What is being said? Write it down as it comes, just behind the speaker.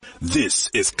This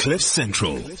is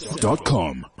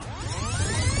CliffCentral.com.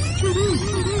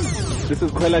 This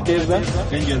is Kwela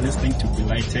Deza, and you're listening to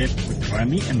Delighted with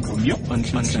Rami and Romeo on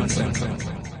Central.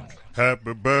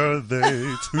 Happy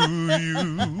birthday to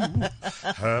you.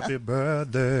 Happy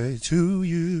birthday to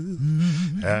you.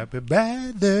 Happy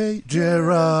birthday,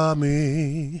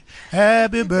 Jeremy.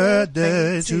 Happy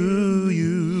birthday to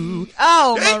you.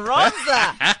 Oh,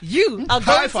 Maronza, you are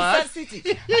going to Sun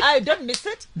City. I don't miss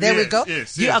it. There we go.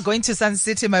 You are going to Sun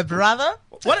City, my brother.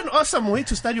 What an awesome way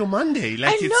to start your Monday.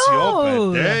 Like, I it's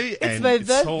your birthday. It's and my it's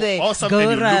birthday. So awesome. Go,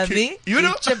 and you're Rami. You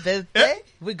know? It's your birthday.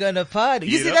 We're gonna party.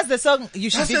 You see, that's the song you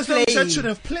should be playing. That's the song that should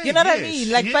have played. You know what I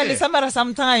mean? Like, Pale Samara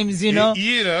sometimes, you know.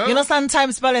 You know,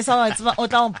 sometimes Pale Samara, it's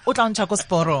Otlang Chako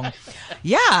Sporong.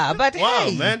 Yeah, but wow,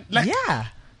 hey. Man. Like, yeah.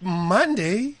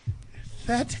 Monday,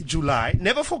 3rd July,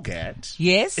 never forget.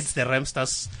 Yes. It's the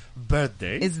Ramstar's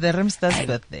birthday. It's the Ramstar's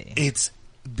birthday. It's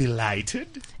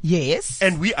belated. Yes.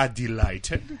 And we are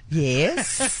delighted.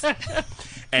 Yes.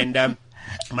 And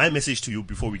my message to you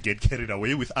before we get carried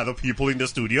away with other people in the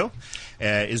studio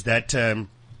is that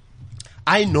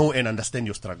I know and understand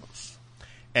your struggles.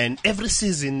 And every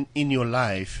season in your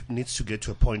life needs to get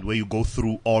to a point where you go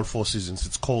through all 4 seasons.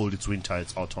 It's cold, it's winter,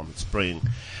 it's autumn, it's spring.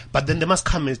 But then there must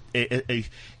come a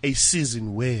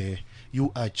season where you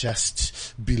are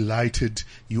just belated.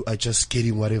 You are just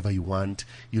getting whatever you want.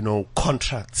 You know,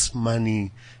 contracts,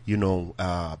 money, you know,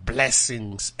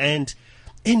 blessings. And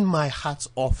in my heart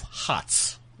of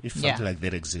hearts, if something like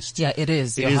that exists. Yeah, it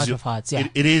is. Your heart of hearts, yeah.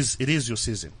 It is your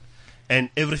season. And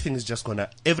everything is just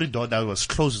every door that was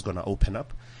closed is gonna open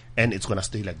up. And it's gonna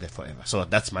stay like that forever. So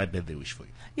that's my birthday wish for you.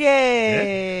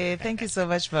 Yay! Yeah? Thank you so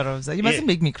much, Maronza. You mustn't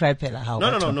make me cry, Pella. How?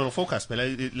 No. Focus, Pella.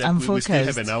 I'm focused. We still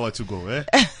have an hour to go. Eh?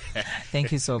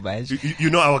 Thank you so much. You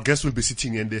know, our guests will be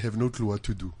sitting and they have no clue what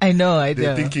to do. I know.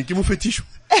 They're thinking, "Give me a tissue."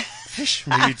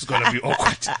 Maybe it's gonna be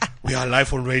awkward. We are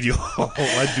live on radio.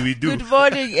 What do we do? Good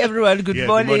morning, everyone. Good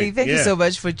morning. Thank you Yeah. so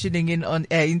much for tuning in on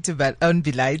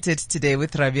Belated today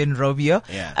with Ravi and Romeo.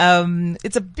 Yeah.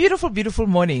 It's a beautiful, beautiful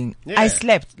morning. Yeah. I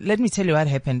slept. Let me tell you what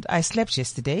happened. I slept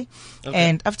yesterday,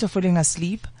 and after falling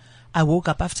asleep, I woke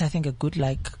up after I think a good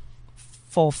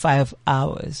 4 or 5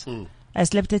 hours. I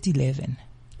slept at 11.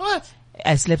 What?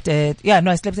 I slept at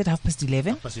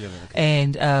 11:30. Okay.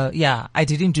 And, I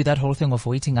didn't do that whole thing of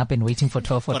waiting up and waiting for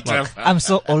 12 o'clock. I'm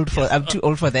too old for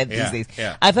that these days.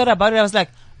 Yeah. I thought about it. I was like,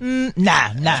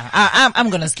 nah, I'm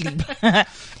gonna sleep.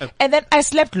 And then I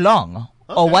slept long.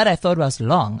 Or what I thought was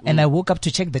long, and I woke up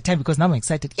to check the time because now I'm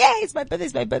excited. Yeah, it's my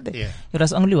birthday. Yeah. It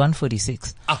was only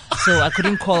 1:46. So I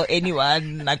couldn't call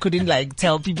anyone. I couldn't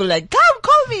tell people come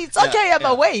call me. It's okay. I'm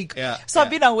awake. Yeah. So I've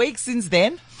been awake since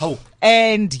then. Oh.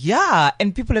 And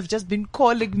and people have just been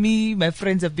calling me. My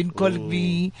friends have been calling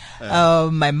me.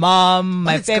 My mom,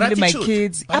 my family, my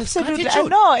kids. But absolutely. I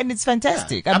know. And it's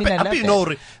fantastic. Yeah. I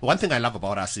love it. One thing I love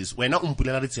about us is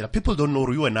people don't know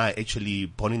you and I actually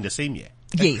born in the same year.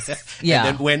 Yes. Yeah.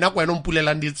 And then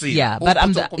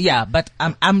but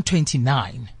I'm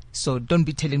 29. So don't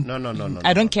be telling. No.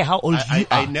 I don't care how old you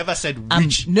are. I never said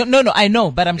which. No. I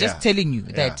know, but I'm just telling you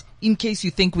that in case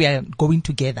you think we are going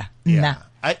together. Yeah. Nah.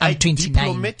 I'm 29.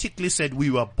 Diplomatically said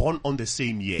we were born on the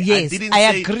same year. Yes, I didn't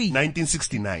I say agree.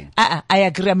 1969. I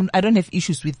agree. I don't have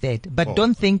issues with that. But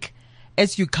don't think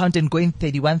as you count and going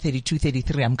 31, 32,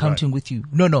 33, I'm counting with you.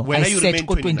 No. When I you said remain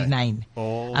 29.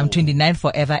 Oh. I'm 29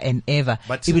 forever and ever.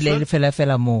 But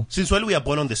Since when we are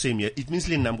born on the same year, it means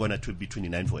I'm going to be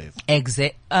 29 forever.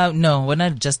 Exact. No, we're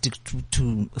not just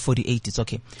to 48. It's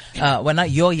okay. We're not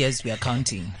your years. We are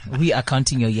counting. We are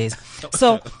counting your years.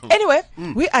 So anyway,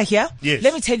 we are here. Yes.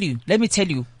 Let me tell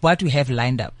you what we have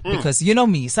lined up because you know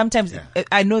me. Sometimes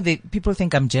I know that people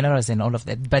think I'm generous and all of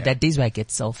that, but there are days where I get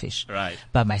selfish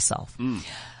by myself.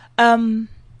 A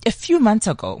few months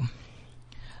ago,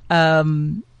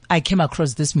 I came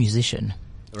across this musician,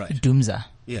 Dumza.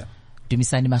 Yeah.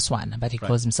 Dumisani Maswana, but he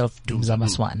calls himself Dumza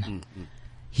Maswana.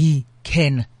 He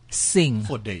can sing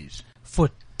for days.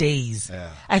 Yeah.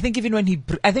 I think even when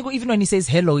he says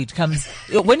hello, it comes,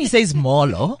 when he says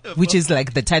Molo, which is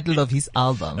like the title of his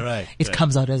album, it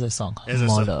comes out as a song.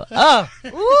 Molo.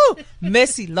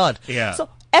 Mercy Lord. Yeah. So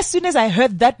as soon as I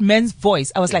heard that man's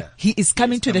voice, I was like, he is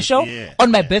coming to the show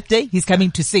on my birthday. He's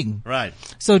coming to sing. Right.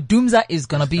 So Dumza is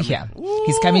gonna be here.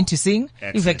 He's coming to sing.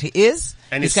 Excellent. In fact, he is.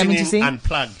 And he's coming to sing.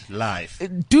 Unplugged live.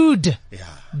 Dude.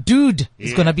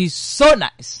 It's gonna be so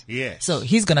nice. Yes. So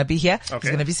he's gonna be here. Okay.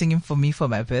 He's gonna be singing for me for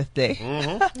my birthday.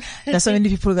 There's so many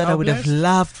people that I would have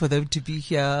loved for them to be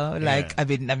here. Like, I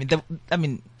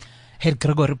mean, had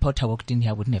Gregory Potter walked in here,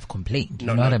 I wouldn't have complained. You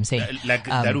know what I'm saying?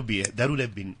 That would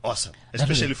have been awesome,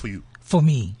 especially for you. for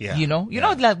me. Yeah. You know,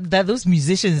 like, there are those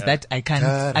musicians that I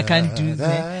can't do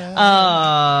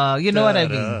that. You know what I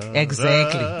mean?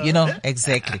 Exactly. You know,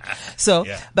 exactly. So,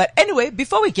 but anyway,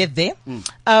 before we get there,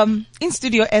 in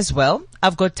studio as well,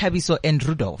 I've got Thabiso and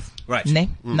Rudolph. Right.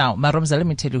 Now, Maromza, let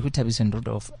me tell you who Thabiso and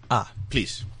Rudolph are.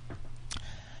 Please.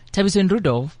 Thabiso and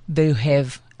Rudolph, they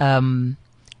have,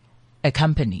 a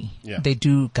company. Yeah. They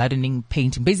do gardening,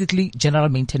 painting, basically general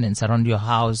maintenance around your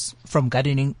house, from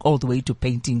gardening all the way to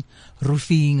painting,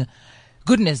 roofing.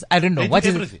 Goodness, I don't know. What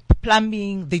is it?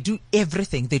 Plumbing. They do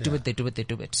everything. They do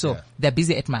it. So they're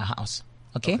busy at my house.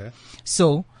 Okay.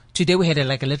 So today we had a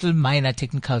little minor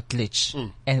technical glitch,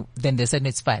 and then they said,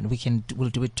 it's fine. We'll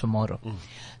do it tomorrow.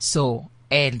 So,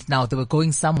 and now they were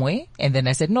going somewhere, and then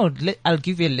I said, no, I'll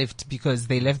give you a lift, because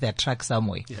they left their truck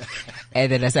somewhere.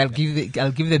 And then I said,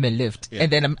 I'll give them a lift.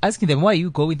 And then I'm asking them, where are you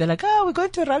going? They're like, we're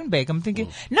going to Randburg. I'm thinking,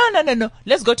 no.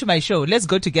 Let's go to my show. Let's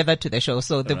go together to the show.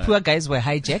 So the poor guys were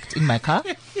hijacked in my car.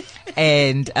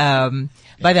 And,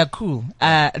 but they're cool.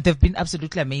 They've been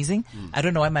absolutely amazing. I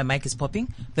don't know why my mic is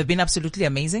popping. They've been absolutely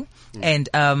amazing. And,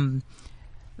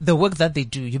 the work that they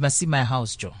do, you must see my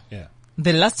house, Joe. Yeah.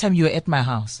 The last time you were at my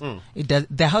house,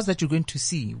 the house that you're going to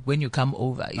see when you come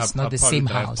over is not the same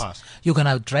house. Past. You're going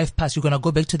to drive past. You're going to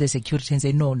go back to the security and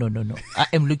say, no. I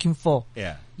am looking for.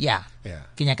 Yeah.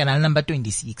 Kenya Canal number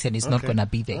 26, and it's not going to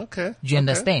be there. Okay. Do you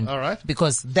understand? All right.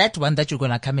 Because that one that you're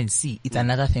going to come and see, it's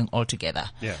another thing altogether.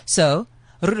 Yeah. So,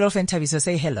 Rudolph and Thabiso,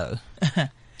 say hello.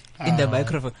 In the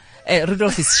microphone.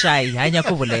 Rudolph is shy.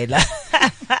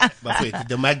 But wait,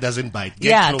 the mic doesn't bite.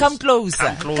 Come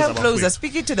closer. Come closer.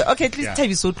 Speaking to the, okay, please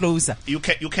Thabiso closer. You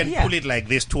can pull it like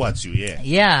this towards you,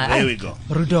 Yeah. There we go.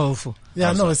 Rudolph.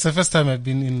 Yeah, no, it's the first time I've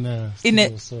been in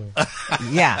studio, so.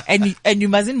 Yeah, and you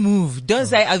mustn't move. Don't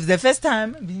say, it's the first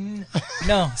time.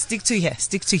 No, stick to here.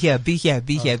 Be here.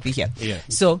 Yeah.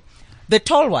 So, the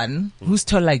tall one, who's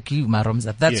tall like you,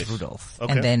 Maromza, that's Rudolph.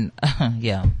 Okay. And then,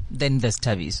 then there's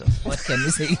Thabiso. What can we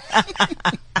say?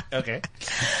 Okay.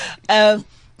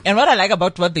 And what I like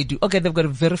about what they do, okay, they've got a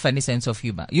very funny sense of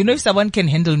humor. You know, if someone can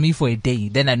handle me for a day,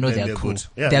 then I know they're cool. Good.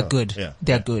 Yeah, they're good. Yeah.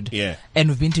 They're good. Yeah. And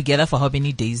we've been together for how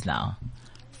many days now?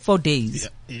 4 days.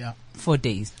 Yeah. 4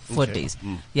 days. 4 days.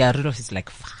 Yeah, Rudolph is like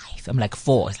 5. I'm like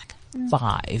 4. It's like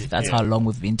 5. That's how long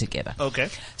we've been together. Okay.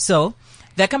 So,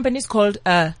 their company is called,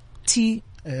 Sibanda Trading.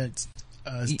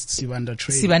 Sibanda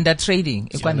Trading.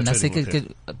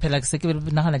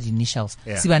 Initials.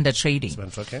 Sibanda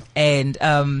Trading. Okay. And,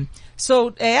 so,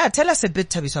 tell us a bit,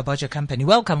 Thabiso, about your company.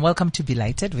 Welcome to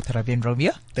Belighted with Ravi and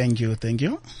Romeo. Thank you.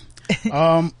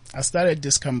 I started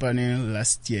this company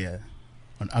last year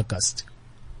on August.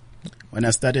 When I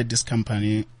started this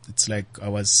company, it's like I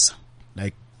was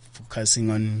like focusing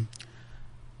on,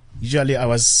 usually I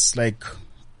was like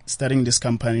starting this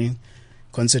company,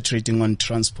 concentrating on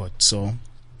transport. So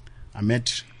I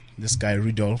met this guy,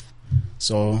 Rudolph.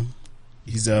 So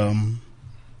he's, he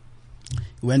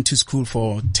went to school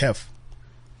for TEF.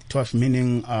 TEF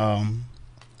meaning,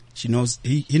 he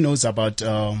knows about,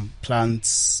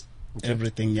 plants,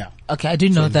 everything, Okay, I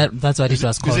didn't know that's what it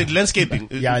was called. Is it landscaping?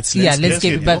 Yeah, it's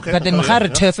landscaping. But then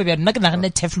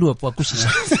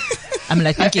I'm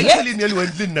like thinking, go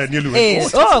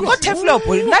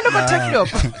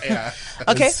TEF.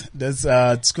 Okay. There's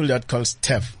a school that calls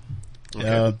TEF.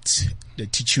 They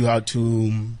teach you how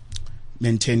to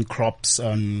maintain crops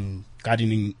and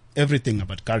gardening, everything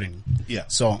about gardening. Yeah.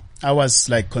 So I was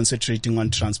like concentrating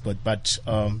on transport, but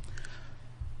I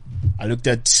looked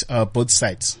at both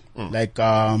sides. Like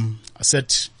I said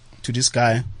to this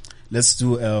guy, let's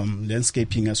do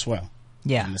landscaping as well.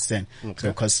 Yeah. Understand? Okay. So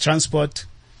because transport,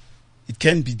 it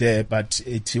can be there, but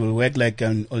it will work like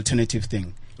an alternative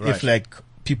thing. Right. If like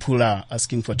people are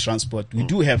asking for transport, we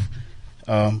do have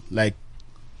like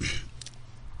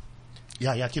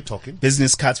keep talking.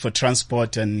 business cards for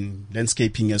transport and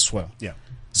landscaping as well. Yeah.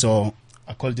 So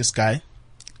I called this guy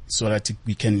so that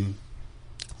we can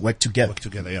work together.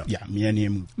 Yeah, me and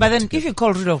him. But then if you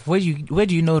call Rudolph, where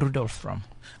do you know Rudolph from?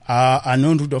 I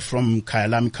know Rudolph from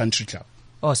Kyalami Country Club.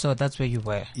 Oh, so that's where you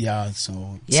were. Yeah,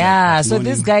 so. Yeah, so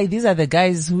these are the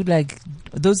guys who like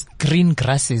those green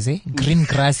grasses, Green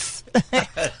grass.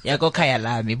 Yeah, go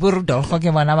Kyalami. Rudolph,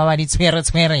 understand.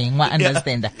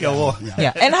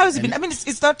 Yeah. And how has it been? I mean,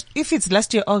 it's not, if it's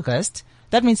last year, August,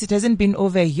 that means it hasn't been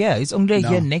over a year. It's only a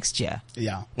year next year.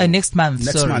 Yeah. Next month.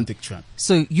 Next month, actually.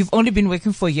 So you've only been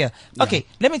working for a year. Okay.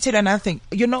 Let me tell you another thing.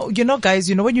 You know, guys,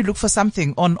 when you look for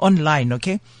something online,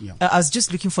 okay? Yeah. I was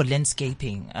just looking for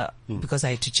landscaping, because I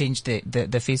had to change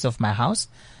the face of my house.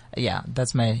 Yeah.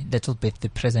 That's my little birthday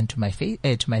present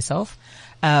to to myself.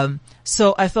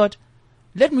 So I thought,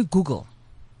 let me Google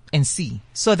and see.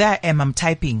 So there I am, I'm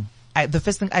typing the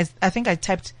first thing I think I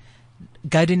typed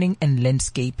gardening and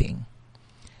landscaping,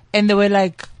 and they were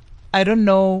like, I don't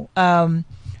know.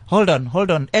 Hold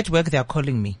on. At work, they are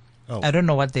calling me. Oh. I don't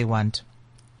know what they want.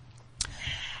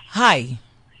 Hi.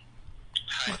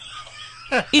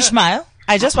 Ishmael,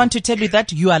 I just want to tell you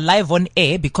that you are live on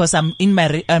air because I'm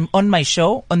on my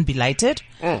show on Belighted,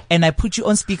 and I put you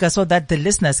on speaker so that the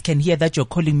listeners can hear that you're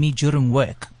calling me during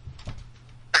work.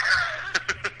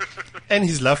 And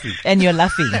he's laughing. And you're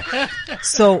laughing.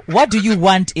 So what do you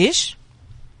want, Ish?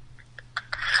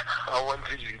 I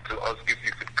wanted you to ask if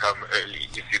you could come early,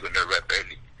 if you're going to rap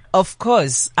early. Of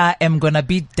course. I am going to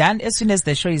be done. As soon as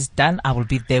the show is done, I will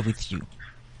be there with you.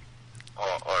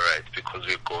 Oh, all right, because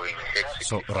we're going hectic.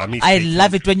 So, Rami, I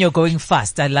love it when you're going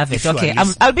fast. I love it. Okay,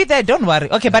 I'll be there. Don't worry.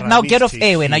 Okay, but now get off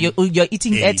airway. Now you're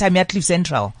eating airtime at Cliff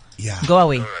Central. Yeah. Go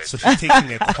away. Right. So she's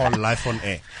taking a call live on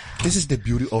air. This is the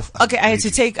beauty of. Okay, I had to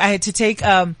take I had to take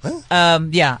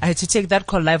that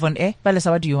call live on air. Balesa,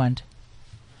 what do you want?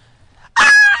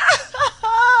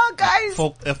 Guys,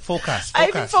 focus. I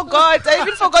even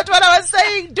forgot what I was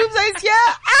saying. Doomsday is here.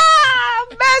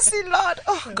 Mercy, Lord.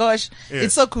 Oh gosh, yes.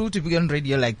 It's so cool to be on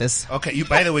radio like this. Okay,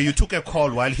 by the way, you took a call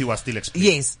while he was still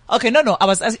explaining. Yes. Okay, no. I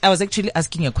was actually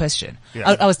asking a question.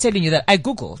 Yeah. I was telling you that I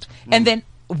googled, and then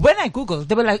when I googled,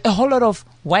 there were like a whole lot of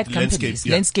white companies,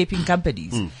 landscaping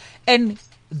companies, and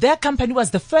their company was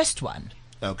the first one.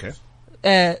 Okay.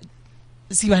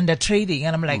 Siwanda Trading,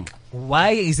 and I'm like, why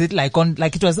is it like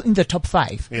it was in the top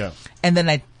 5? Yeah. And then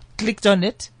I clicked on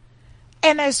it,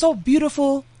 and I saw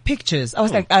beautiful pictures. I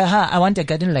was like, I want a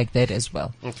garden like that as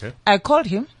well. Okay. I called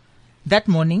him that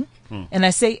morning, and I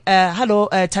say, hello,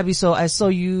 Tabiso, I saw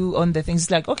you on the things.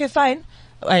 He's like, okay, fine.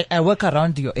 I work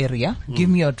around your area. Give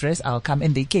me your address. I'll come.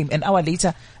 And they came. An hour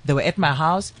later, they were at my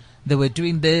house. They were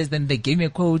doing this. Then they gave me a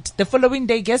quote. The following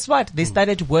day, guess what? They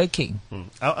started working.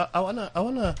 I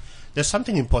wanna. There's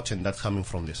something important that's coming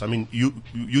from this. I mean,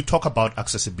 you talk about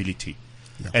accessibility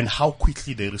and how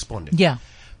quickly they responded. Yeah.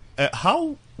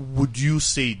 How would you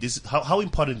say this? How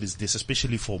important is this,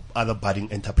 especially for other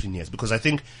budding entrepreneurs? Because I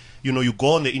think, you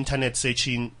go on the internet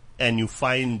searching and you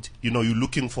find, you're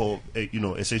looking for,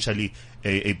 essentially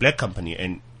a black company,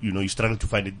 and you struggle to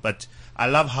find it. But I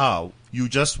love how you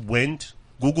just went,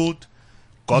 Googled,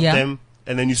 got them.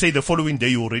 And then you say the following day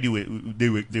you already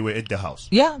they were at the house.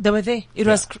 Yeah, they were there. It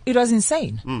was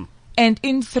insane. And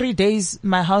in 3 days,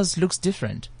 my house looks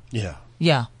different. Yeah.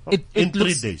 Yeah. In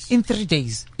 3 days. In 3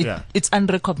 days. It's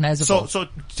unrecognizable. So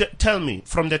tell me,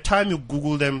 from the time you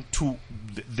Google them to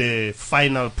the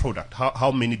final product,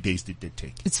 how many days did they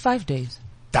take? It's 5 days.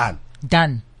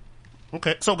 Done.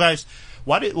 Okay. So guys,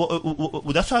 that's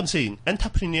what I'm saying.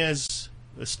 Entrepreneurs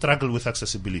struggle with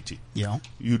accessibility. Yeah.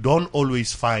 You don't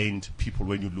always find people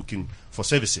when you're looking for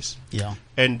services. Yeah.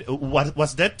 And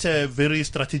was that very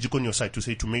strategic on your side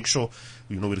to make sure,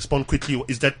 we respond quickly?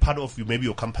 Is that part of maybe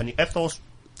your company ethos?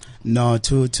 No,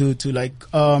 to like,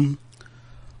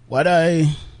 what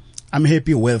I'm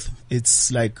happy with,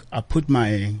 it's like I put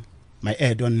my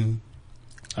ad on,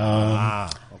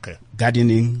 okay.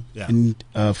 Gardening in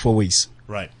 4 ways.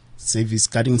 Right.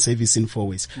 Gardening service in 4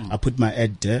 ways. I put my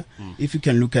ad there. If you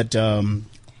can look at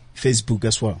Facebook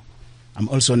as well. I'm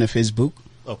also on a Facebook.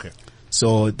 Okay.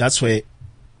 So that's where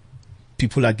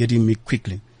people are getting me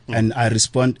quickly. And I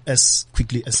respond as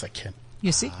quickly as I can.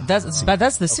 You see,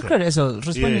 that's the secret as well.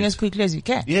 Responding as quickly as you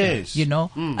can. Yes.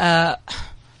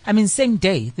 Same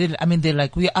day. They're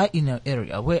like, we are in an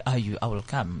area. Where are you? I will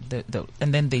come.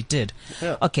 And then they did.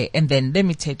 Yeah. Okay. And then let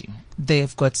me tell you,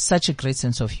 they've got such a great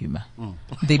sense of humor.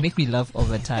 They make me laugh all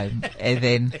the time.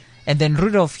 And then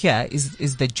Rudolph here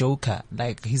is the joker.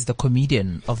 Like, he's the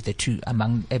comedian of the two,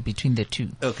 between the two.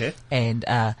 Okay. And,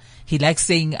 he likes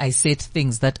saying I said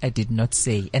things that I did not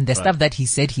say. And the stuff that he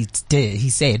said he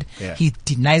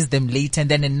denies them later. And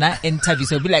then in an interview,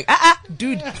 so he'll be like,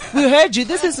 dude, we heard you.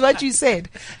 This is what you said.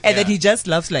 And then he just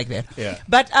laughs like that. Yeah.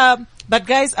 But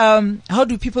guys, how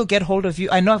do people get hold of you?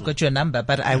 I know I've got your number,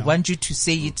 but I want you to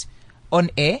say it on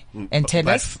air and tell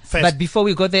us. But before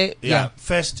we go there,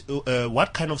 first,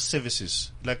 what kind of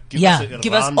services? Like, give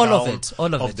us all of it,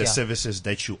 of the services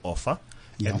that you offer,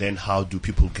 and then how do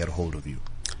people get hold of you?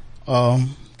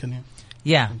 Can you?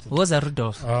 Yeah, what was that,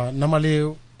 Rudolph?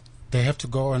 Normally, they have to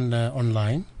go on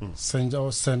online, send on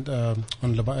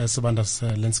Sibanda's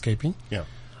landscaping,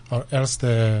 or else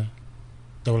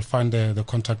they will find the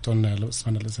contact on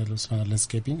Sibanda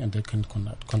landscaping, and they can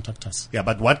contact us. Yeah,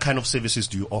 but what kind of services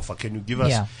do you offer? Can you give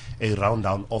us a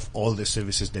rundown of all the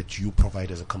services that you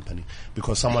provide as a company?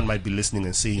 Because someone might be listening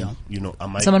and saying,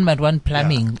 someone might want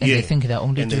plumbing and they think they're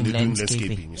only doing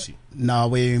landscaping. You see. Now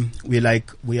we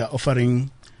are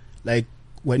offering, like,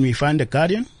 when we find a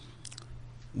garden,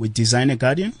 we design a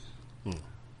garden.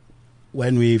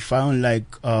 When we found like,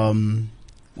 when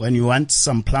you want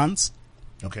some plants,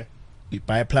 okay, we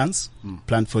buy plants,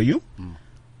 plant for you.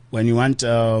 When you want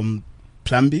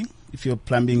plumbing, if your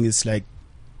plumbing is like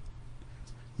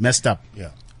messed up,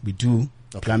 we do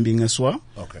plumbing as well.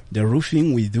 Okay. The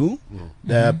roofing we do,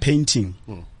 the painting.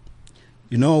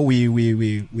 You know, we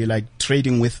like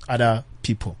trading with other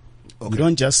people. Okay. We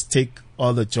don't just take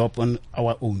all the job on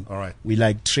our own. All right. We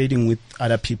like trading with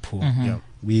other people. Yeah.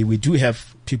 We do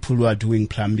have people who are doing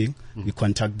plumbing. We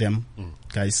contact them.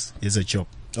 Guys, here's a job.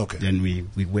 Okay. Then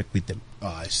we work with them. Oh,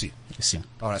 I see. Yes, yeah.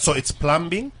 All right. So it's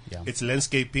plumbing, it's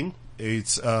landscaping,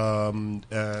 it's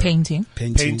painting,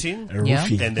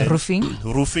 roofing, and then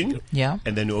roofing,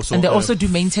 and then also they also do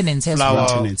maintenance as well.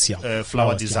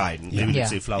 Flower design. Maybe let's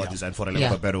say flower design for a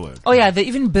little better word. Oh yeah, they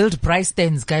even build price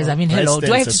stands, guys. I mean, hello.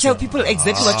 Do I have to tell people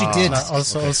exactly what you did?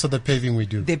 Also the paving we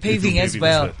do. The paving as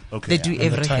well. Okay. They do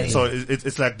everything. So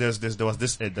it's like there was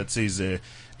this ad that says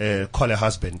call a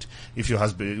husband if your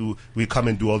husband we come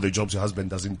and do all the jobs your husband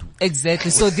doesn't do.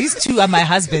 Exactly. So these two are my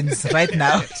husbands right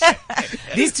now.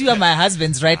 These two are my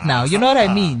husbands right now. You know what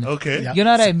I mean? Okay. You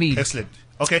know what I mean? Excellent.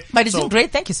 Okay. But it's been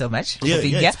great. Thank you so much for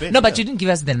being here. No, but you didn't give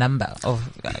us the number of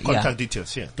contact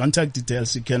details. Yeah. Contact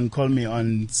details. You can call me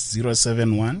on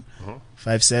 071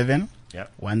 57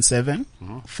 17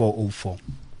 404.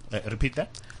 Repeat that.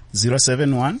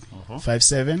 071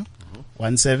 57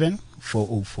 17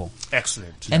 404.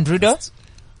 Excellent. And Rudo?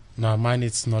 No, mine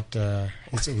it's not. We're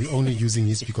only using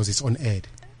it because it's on ad.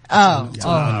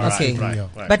 Okay. Right.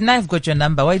 But now I've got your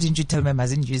number. Why didn't you tell me I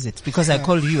mustn't use it? Because I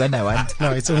called you and I want.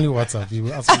 No, it's only WhatsApp. You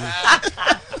will ask me.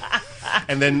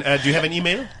 And then, do you have an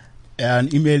email? An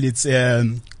email, it's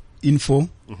info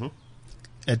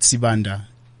at Sibanda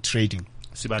Trading.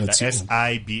 Sibanda,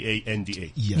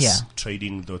 SIBANDA. Yes. Yeah.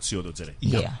 Trading.co.za.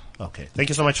 Yeah. Okay. Thank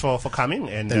you so much for coming.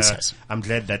 And I'm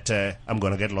glad that I'm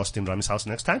going to get lost in Rami's house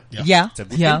next time. Yeah. It's a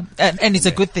good thing. And it's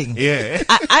a good thing. Yeah.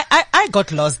 I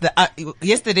got lost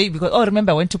yesterday because,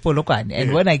 remember I went to Polokwane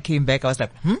and when I came back I was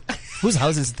like, whose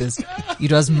house is this?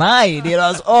 It was mine. It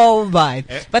was all mine.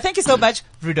 But thank you so much,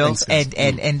 Rudolph and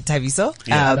Taviso,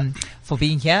 for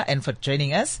being here and for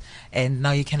joining us. And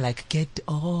now you can get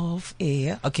off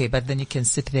air. Okay, but then you can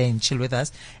sit there and chill with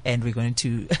us and we're going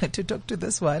to talk to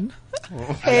this one.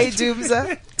 Hey,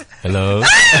 Doomsa. Hello.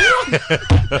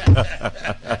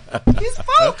 He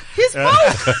spoke.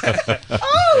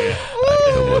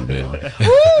 Come on, man.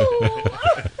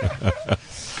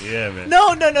 Yeah, man.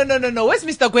 No. Where's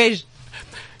Mr. Gwej?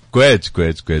 Gwej.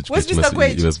 Where's Mr.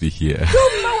 Gwej? He must be here.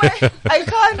 No way. I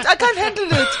can't handle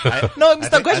it. No,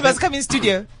 Mr. Gwej must come in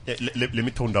studio. Let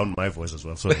me tone down my voice as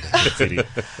well. Sorry.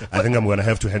 I think I'm going to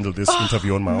have to handle this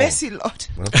interview on my own. Mercy, Lord.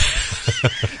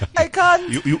 I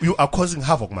can't. You are causing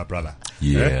havoc, my brother.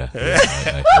 Yeah.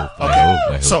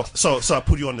 I hope. So I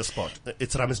put you on the spot.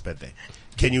 It's Rami's birthday.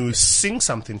 Can you sing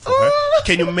something for her?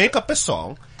 Can you make up a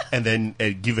song and then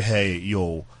give her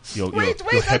your wait,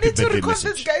 happy I need to birthday record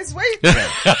message? this, guys. Wait.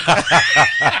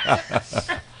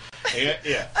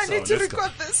 Yeah. I need to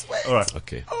record this. Wait. All right.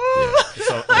 Okay.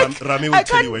 So Rami will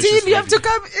tell you when she's I can't deal. You ready. have to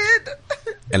come in.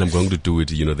 And I'm going to do it,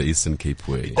 the Eastern Cape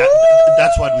way.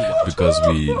 That's what we want. Because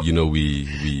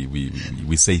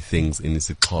we say things in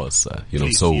isiXhosa,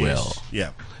 Please, so yes. well.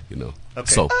 Yeah.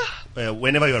 Okay. So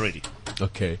whenever you're ready.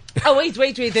 okay. Oh wait.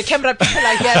 The camera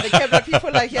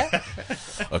people are here.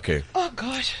 Okay. Oh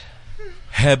God.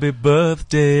 Happy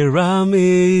birthday,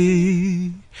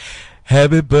 Rami.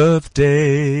 Happy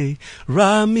birthday,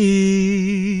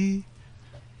 Rami.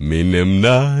 Mine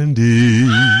mnandi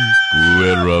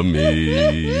kuwe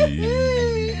Rami.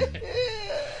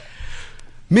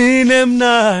 Mine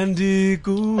mnandi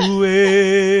kuwe.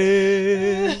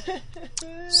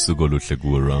 Suko luhle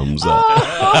kuwe Ramza.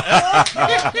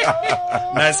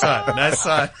 Nice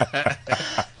one.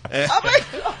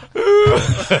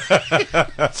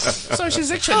 So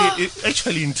she's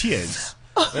actually in tears.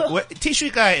 Tissue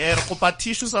guy,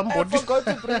 tissue somebody. I forgot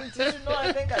to bring tissue. No,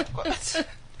 I think I forgot.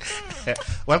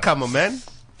 Welcome, man.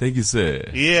 Thank you, sir.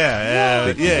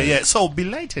 Yeah. So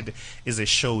Belighted is a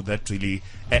show that really,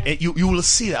 you will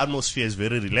see the atmosphere is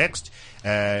very relaxed.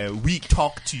 We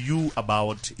talk to you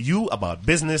about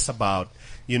business, about,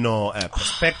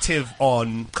 perspective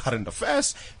on current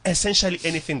affairs. Essentially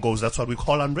anything goes. That's what we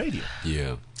call on radio.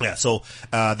 Yeah. Yeah. So,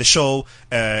 the show,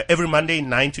 every Monday,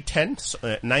 9 to 10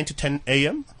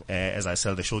 a.m., as I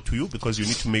sell the show to you, because you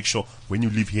need to make sure when you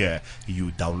leave here,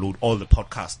 you download all the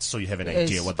podcasts so you have an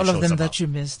idea what the show is about. All of them that you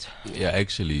missed. Yeah,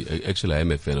 actually,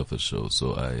 I'm a fan of the show,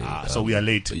 so so we are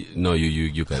late. No,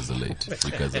 you guys are late.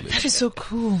 You guys are late. That is so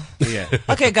cool. Yeah.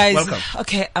 Okay, guys. Welcome.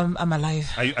 Okay, I'm alive.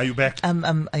 Are you back?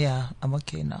 I'm okay.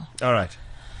 okay now. All right.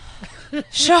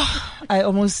 Sure. I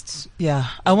almost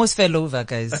fell over,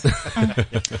 guys.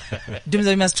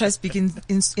 Dumzo, you must try speaking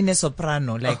in a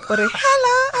soprano, like, hello,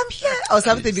 I'm here, or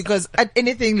something, because at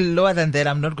anything lower than that,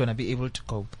 I'm not going to be able to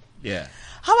cope. Yeah.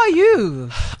 How are you?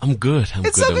 I'm good.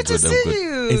 It's so good to see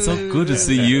you. It's so good to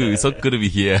see you. It's so good to be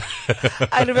here.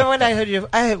 I remember when I heard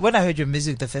your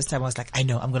music the first time, I was like, I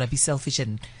know, I'm going to be selfish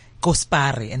and go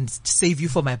sparry and save you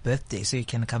for my birthday so you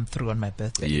can come through on my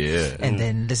birthday. Yeah. And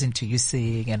then listen to you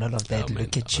sing and all of that.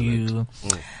 Look at you.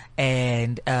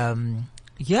 And, and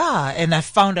I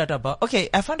found out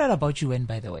about you when,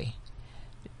 by the way?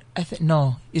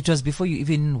 No, it was before you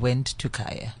even went to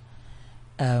Kaya.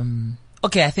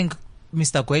 I think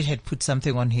Mr. Gwej had put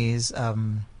something on his,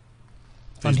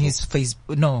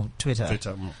 Twitter.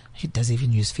 He doesn't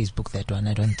even use Facebook, that one.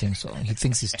 I don't think so. He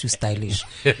thinks he's too stylish.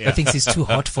 He thinks he's too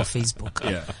hot for Facebook.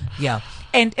 Yeah.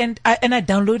 And I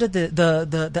downloaded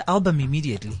the album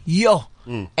immediately.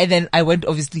 And then I went,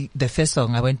 obviously, the first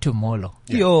song, I went to Molo.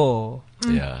 Yeah.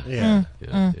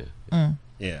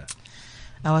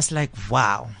 I was like,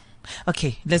 wow.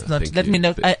 Okay, let me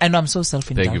know. I know I'm so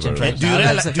self-indulgent right now.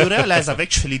 Do you realize I've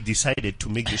actually decided to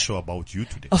make this show about you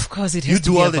today? Of course it has to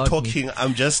be You do all about the talking. Me.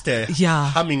 I'm just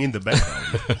humming in the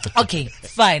background. Okay,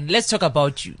 fine. Let's talk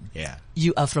about you. Yeah.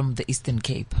 You are from the Eastern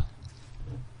Cape.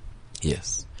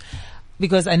 Yes.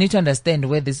 Because I need to understand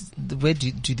where do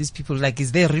these people, like,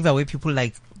 is there a river where people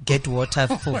like get water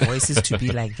for voices to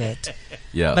be like that?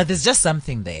 Yeah. But there's just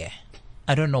something there.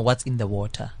 I don't know what's in the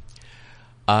water.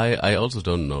 I also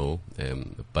don't know,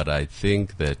 but I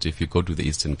think that if you go to the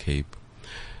Eastern Cape,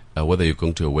 whether you're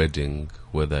going to a wedding,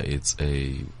 whether it's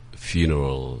a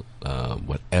funeral,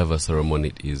 whatever ceremony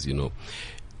it is,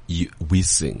 we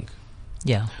sing.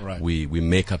 Yeah. Right. We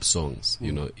make up songs,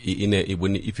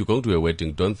 if you're going to a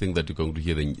wedding, don't think that you're going to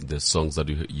hear the songs that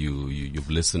you've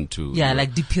listened to. Yeah,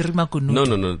 like Dipirima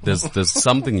Kunutu. No. There's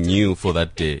something new for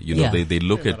that day. They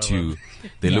look at you.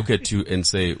 They look at you and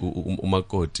say,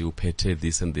 umakoti, upete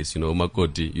this and this,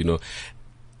 umakoti,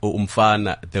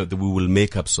 umfana, we will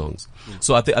make up songs.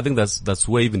 So I think that's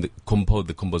where even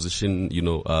the composition,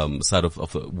 side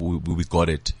of we got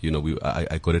it,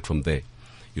 I got it from there.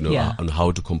 On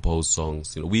how to compose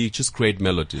songs. We just create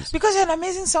melodies. Because you're an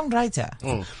amazing songwriter.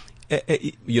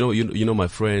 My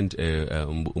friend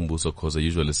Umbuso Khoza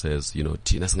usually says,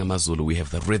 Tina Singamazulu, we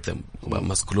have the rhythm.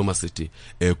 Maskuluma city,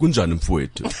 kunjani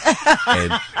mfowethu.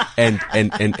 And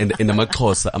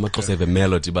Amaxhosa have a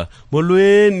melody, but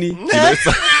molweni.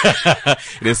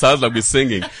 It sounds like we're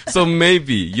singing. So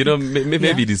maybe,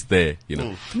 maybe it is there.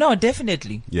 No,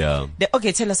 definitely. Yeah.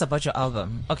 Okay, tell us about your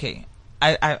album. Okay.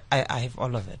 I have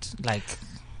all of it. Like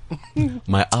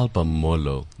my album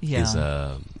Molo is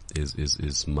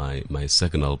my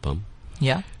second album.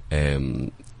 Yeah.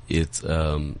 It's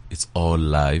all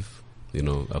live,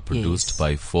 produced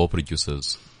by four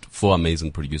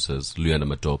amazing producers, Luyanda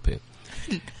Matope.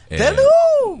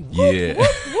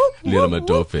 Luyanda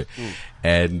Matope.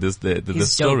 And the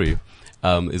story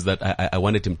is that I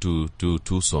wanted him to do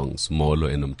two songs, Molo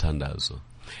and Umtandazo.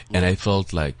 And I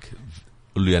felt like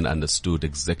Luyan understood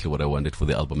exactly what I wanted for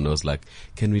the album, and I was like,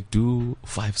 can we do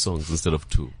 5 songs instead of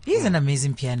 2? He's an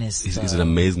amazing pianist. He's an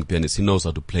amazing pianist. He knows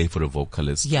how to play for a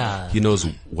vocalist. Yeah. He knows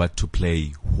what to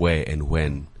play, where and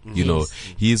when.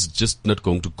 He's just not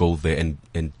going to go there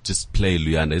and just play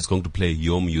Luyanda. He's going to play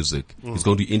your music. He's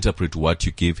going to interpret what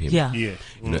you give him. Yeah.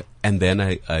 And then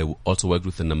I also worked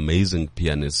with an amazing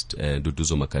pianist,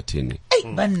 Duduzo Makatini. Hey,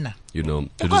 man.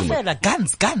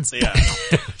 Guns. Yeah.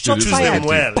 Shots fired.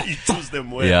 You choose them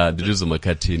well. Yeah, Duduzo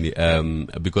Makatini.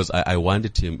 Because I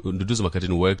wanted him. Duduzo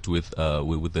Makatini worked with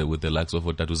the likes of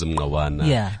Tatuze Mngqawana.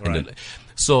 Yeah. And then,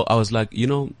 so I was like,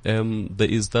 there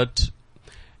is that,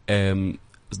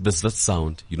 there's that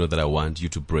sound, that I want you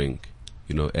to bring,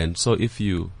 and so if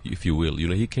you will,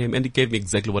 he came and he gave me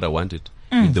exactly what I wanted,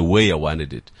 in the way I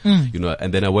wanted it,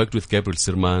 and then I worked with Gabriel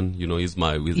Sirman, he's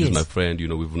my friend,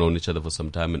 we've known each other for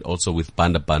some time, and also with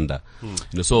Banda,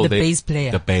 so the bass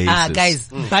player. The bass. Guys,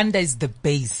 Banda is the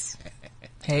bass.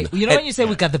 Hey, when you say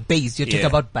we got the bass, you're talking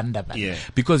about Banda. Yeah.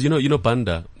 Because,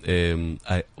 Banda, when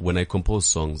I compose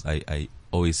songs, I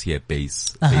always hear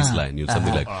bass line,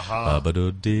 something like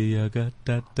and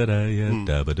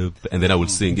then I will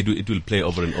sing. It will play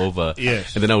over and over,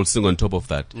 yes. And then I will sing on top of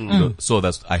that. So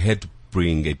I had to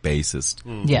bring a bassist.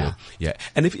 You know? Yeah.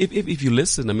 And if you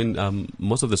listen, I mean,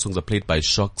 most of the songs are played by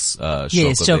Shocks.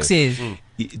 Yes, Shocks is.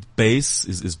 Bass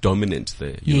is dominant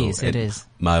there. You Yes, know, it is.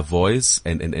 My voice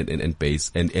and bass,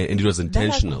 and it was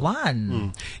intentional.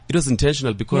 It was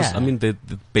intentional because I mean the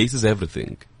bass is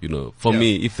everything. You know, for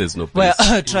me, if there's no bass,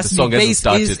 trust the song me, hasn't bass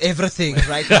started. is everything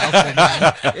right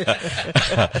now.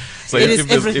 So It is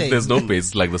if everything. there's no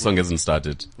bass, like the song hasn't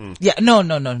started. Yeah, no.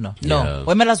 Yeah.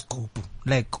 Wemela's group,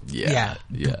 like, Yeah.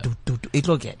 it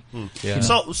will get. Yeah.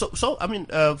 So I mean,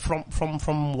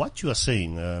 from what you are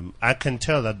saying, I can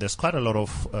tell that there's quite a lot of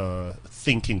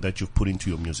thinking that you've put into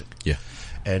your music. Yeah.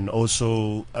 And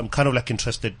also, I'm kind of like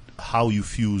interested how you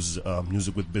fuse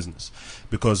music with business,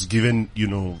 because given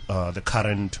the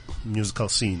current musical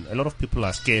scene, a lot of people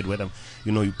are scared whether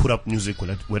you put up music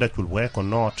whether it will work or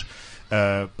not.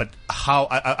 But how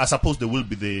I suppose there will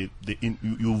be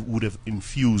you would have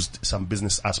infused some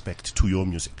business aspect to your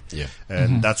music,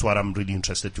 and that's what I'm really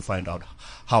interested to find out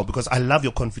how, because I love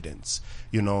your confidence,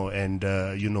 and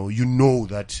you know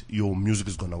that your music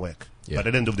is gonna work, but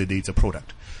at the end of the day, it's a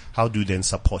product. How do you then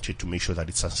support it to make sure that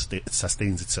it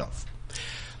sustains itself?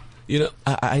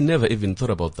 I never even thought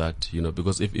about that,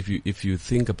 because if you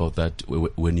think about that,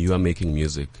 when you are making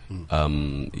music,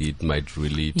 it might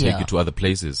really take you to other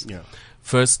places. Yeah.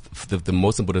 First, the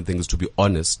most important thing is to be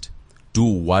honest. Do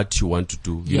what you want to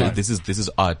do. You know, this is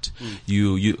art. If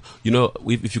you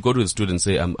go to a studio and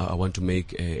say, I want to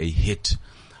make a hit,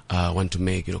 I want to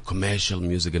make, commercial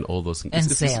music and all those things. And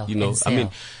sell. I mean,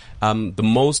 the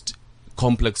most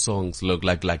complex songs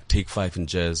like Take 5 in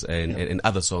jazz and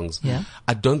other songs. Yeah.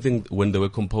 I don't think when they were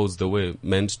composed they were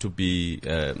meant to be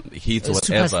hits or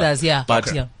whatever.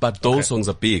 Superstars, but those songs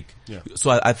are big. Yeah.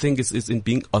 So I think it's in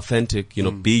being authentic.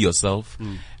 Be yourself,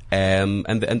 and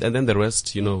then the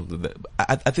rest.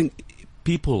 I think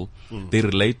people they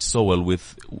relate so well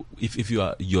with if you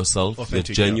are yourself,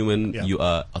 authentic, you're genuine, you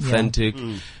are authentic.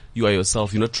 You are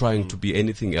yourself. You're not trying to be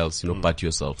anything else, but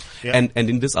yourself. Yeah. And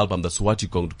in this album, that's what you're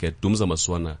going to get. Dumza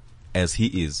Maswana as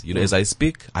he is. As I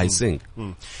speak, I sing.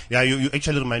 Yeah, you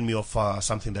actually remind me of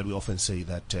something that we often say,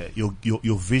 that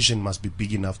your vision must be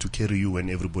big enough to carry you when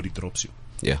everybody drops you.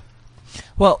 Yeah.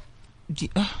 Well,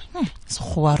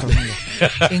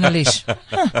 English.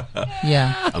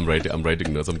 Yeah. I'm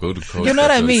writing notes. I'm going to call. You know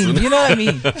what I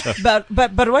mean?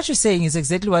 But what you're saying is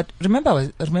exactly what.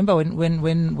 Remember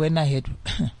when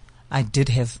I did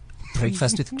have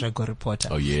breakfast with Gregory Porter.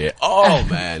 Oh yeah. Oh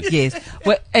man. Yes.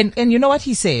 Well, and you know what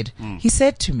he said? He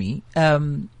said to me,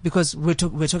 because we're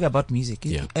talking about music,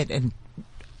 and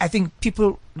I think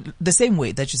people the same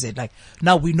way that you said, like,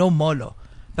 now we know Molo,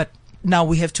 but now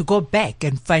we have to go back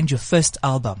and find your first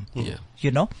album. Yeah.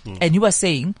 And you are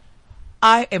saying,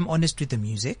 I am honest with the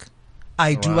music.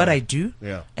 I do what I do.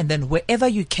 Yeah. And then wherever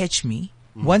you catch me,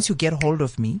 once you get hold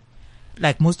of me,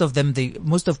 like most of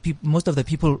the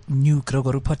people knew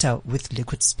Gregory Porter with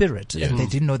Liquid Spirit. And they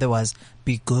didn't know there was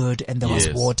Be Good and there was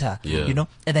Water, and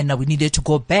then now we needed to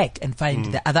go back and find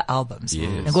the other albums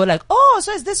and go like, oh,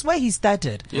 so is this where he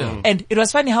started? Yeah. And it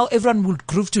was funny how everyone would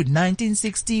groove to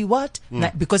 1960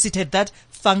 because it had that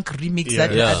funk remix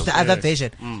the other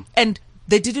version. And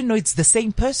they didn't know it's the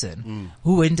same person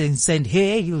who went and said,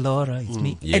 hey, Laura, it's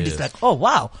me. And it's like, oh,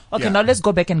 wow. Okay, now let's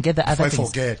go back and get the other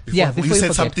things. Before you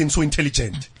said something so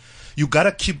intelligent. You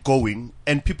gotta keep going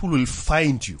and people will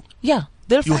find you. Yeah,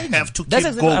 they'll find you. You have to keep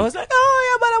going. I was like,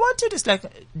 oh, yeah, but I want you to. It's like,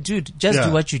 dude, just do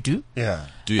what you do. Yeah.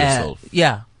 Do yourself.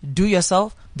 Do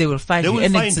yourself. They will find you.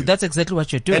 And that's exactly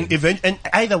what you're doing. And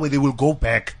either way, they will go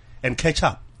back and catch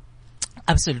up.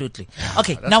 Absolutely.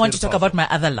 Okay, now I want to talk about my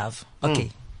other love.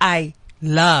 Okay. I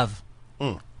love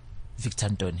Victor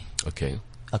Ntoni.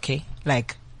 Okay,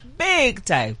 like big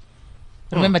time.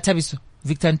 Remember Tabiso?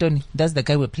 Victor Ntoni, that's the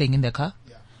guy we're playing in the car.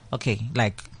 Yeah. Okay,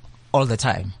 like all the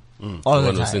time. All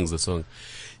the time. Who sings the song?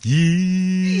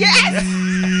 Yes.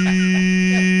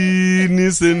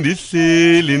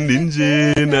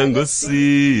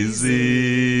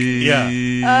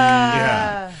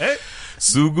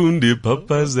 Sugundi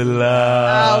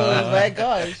papazela. Oh my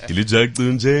gosh. Ilijaqu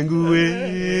njenguwe.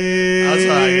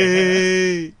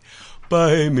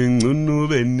 Bae mingunu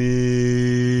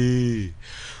beni.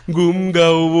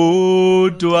 Ngumga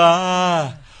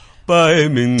wodwa. Bae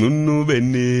mingunu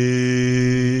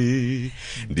beni.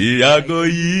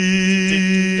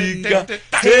 Ndiyagoyika.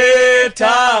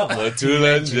 Teta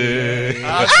matulanje.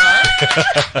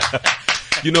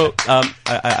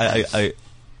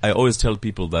 I always tell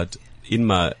people that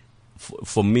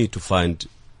for me to find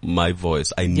my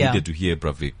voice, I needed to hear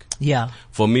Bravik. Yeah.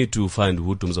 For me to find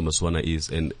who Dumza Maswana is,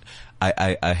 and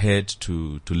I had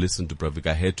to listen to Bravik.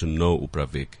 I had to know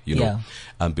Bravik, you know,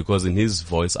 because in his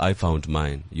voice I found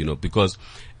mine, you know, because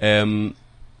I'm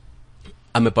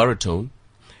a baritone,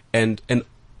 and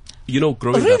you know,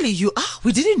 growing really, up, you are?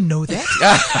 We didn't know that.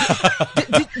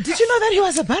 did you know that he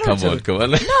was a baritone? Come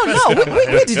on. No, we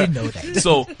didn't know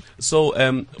that.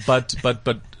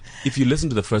 But if you listen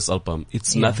to the first album,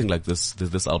 it's nothing like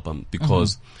this album,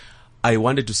 because I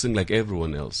wanted to sing like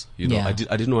everyone else. You know, I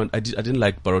didn't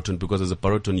like baritone, because as a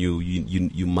baritone,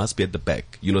 you must be at the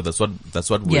back. You know, that's what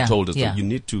we were told us. So you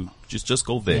need to just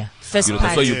go there. First you know,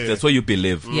 part. That's what you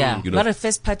believe. Yeah. You know? Not a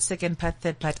first part, second part,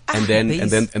 third part. And then,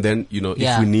 you know,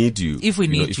 if we need you. If we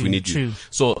need you. True.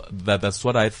 So that's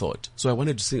what I thought. So I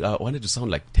wanted to sing, I wanted to sound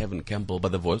like Tevin Campbell,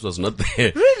 but the voice was not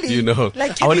there. Really? You know.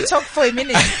 Like, can you talk for a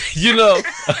minute? You know.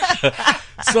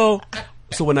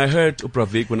 So when I heard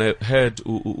Bravik, when I heard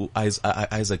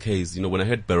Isaac Hayes, you know, when I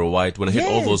heard Barry White, when I heard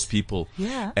all those people,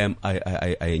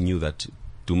 I knew that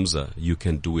Dumza, you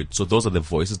can do it. So those are the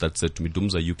voices that said to me,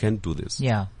 Dumza, you can do this.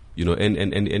 Yeah. You know,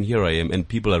 and here I am, and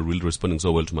people are really responding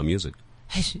so well to my music.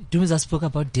 Hey, Dumza spoke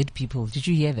about dead people. Did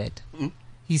you hear that?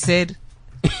 He said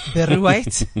Barry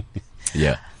White,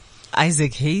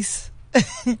 Isaac Hayes,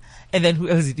 and then who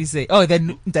else did he say? Oh,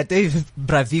 then Dave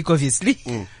Bravik, obviously.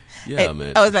 Yeah, and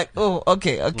man. I was like, oh,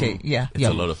 okay, yeah. It's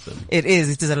a lot of them. It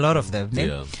is a lot of them.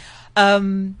 Yeah.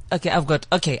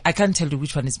 Okay, I can't tell you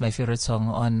which one is my favorite song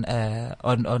on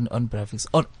Bravik's.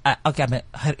 I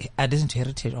listen to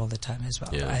Heritage all the time as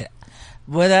well. Yeah.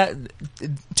 Whether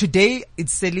today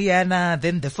it's Celiana,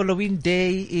 then the following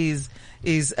day is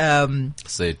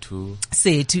Say two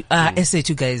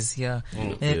guys,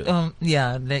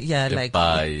 like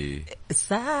bye.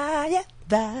 Saya.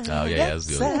 Oh yeah.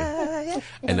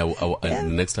 And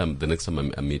the next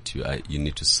time I meet you, you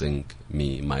need to sing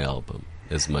me my album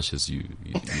as much as you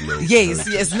know.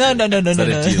 Yes. No.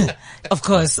 Deal? Of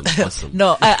course. Awesome.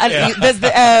 No. There's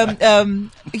the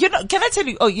you know. Can I tell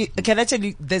you? Can I tell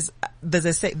you? There's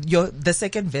the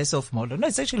second verse of Molo. No,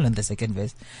 it's actually not the second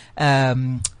verse.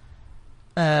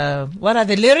 What are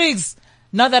the lyrics?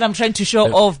 Now that I'm trying to show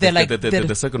off, they're like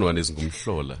the second one is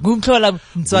Ngumhlola. Ngumhlola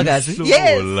Mzwagazi.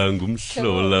 Yes.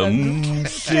 Ngumhlola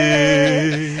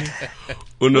mhle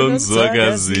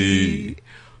unonzwagazi.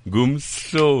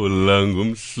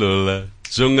 Ngumhlola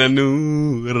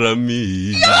jonganu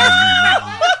rami.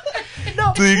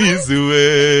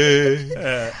 Tigiziwe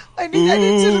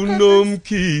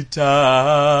unomkhita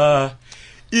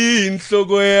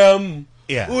inhloko yam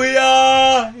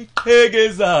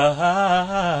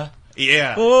uyayiqhekeza.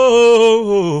 Yeah.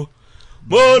 Oh,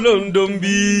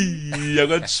 Molondombi,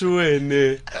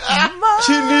 Yagachwene.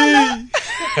 Chini.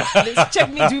 Let's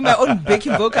check me doing my own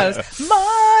backing vocals.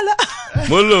 Mala.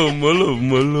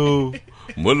 Molo.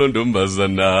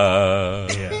 Molondombazana.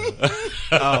 Yeah.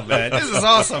 Oh man, this is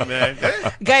awesome, man.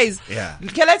 Guys,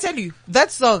 can I tell you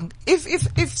that song?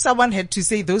 If someone had to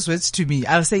say those words to me,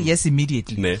 I'll say yes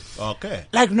immediately. Ne. Okay.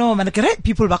 Like no man,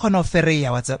 people back on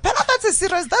Ferreira, what's up? But that's a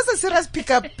serious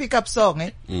pickup song,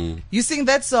 eh? You sing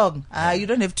that song. You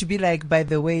don't have to be like, by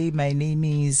the way, my name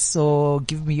is so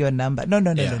give me your number. No.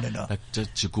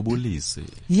 Chikubulisi.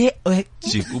 Yeah.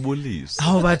 Chikubulisi.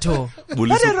 How about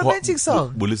what a romantic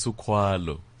song. Bulisu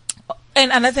kwalo. And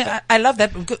another thing, I love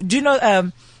that. Do you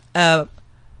know,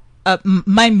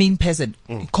 my main person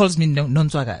calls me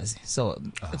Nonzwagazi. So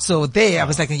there I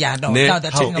was like, now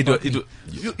they're talking about me.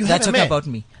 They're talking about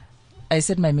me. I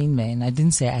said my main man. I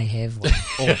didn't say I have one.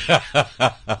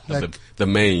 Like, the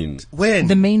main. When?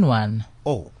 The main one.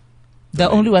 Oh. The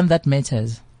only one that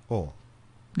matters. Oh.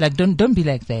 Like, don't be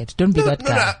like that. Don't be that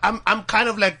guy. No, I'm kind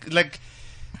of like,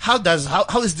 how is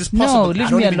this possible? No,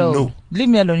 leave me alone. Leave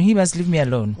me alone. He must leave me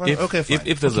alone. Well, okay, fine.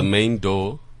 If there's a main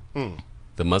door,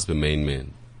 there must be main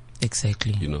man.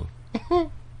 Exactly. You know.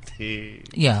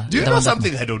 Yeah. Do you know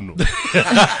something I don't know?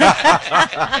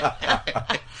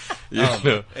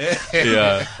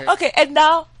 Yeah. Okay, and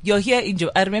now you're here in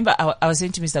Joburg. I remember I was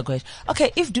saying to Mr. Goesh,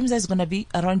 okay, if Dumza is gonna be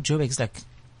around Joburg, it's like,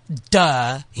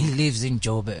 duh, he lives in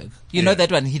Joburg. You know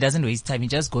that one, he doesn't waste time, he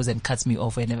just goes and cuts me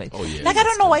off whenever. Oh, yeah, like, I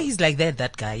don't know why he's like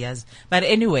that guy, yes. But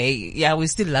anyway, yeah, we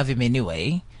still love him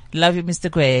anyway. Love you, Mr.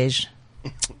 Goesh.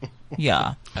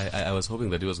 Yeah. I was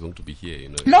hoping that he was going to be here, you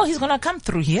know. No, he's gonna come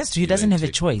through. He has to. He doesn't have a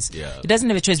choice. Yeah. He doesn't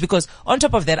have a choice because on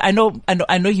top of that, I know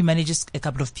he manages a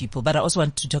couple of people, but I also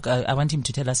want to talk. I want him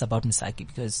to tell us about Misaki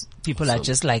because people are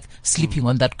just like sleeping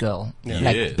on that girl,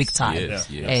 like big time. Yes,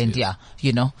 and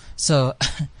you know. So,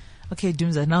 okay,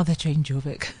 Dumza, now that you're in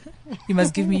Joburg, you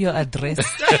must give me your address.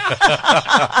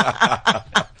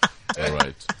 All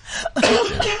right.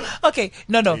 Okay,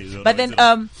 no. But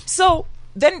then,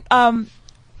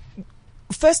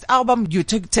 first album, you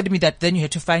telling me that then you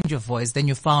had to find your voice, then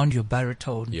you found your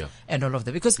baritone, and all of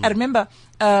that. Because I remember,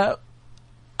 I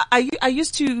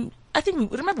used to. I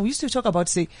think, remember, we used to talk about,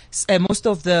 say, most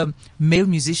of the male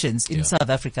musicians in South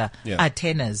Africa are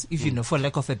tenors, if you know, for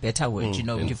lack of a better word, you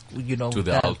know, to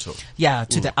the alto. Yeah,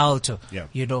 to the alto. Yeah.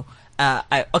 You know,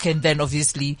 okay, and then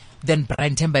obviously, then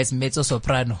Brian Temba is mezzo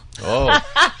soprano.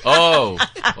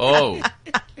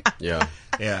 Yeah.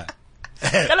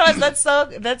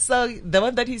 That song, the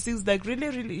one that he sings like really,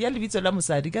 Zanele.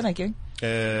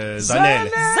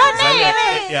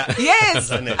 Yeah. Yes.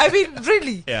 Zanele. I mean,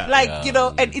 really. Yeah. You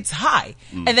know, and it's high.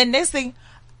 And then next thing,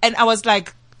 and I was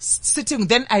like sitting,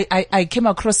 then I came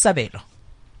across Sabelo.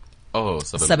 Oh,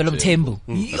 Sabelo Mthembu.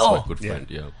 That's my good friend,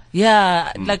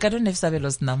 Yeah, like I don't have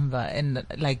Sabelo's number, and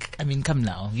like, I mean, come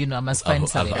now, you know, I must find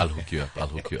Sabelo. I'll hook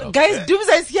you up. Guys,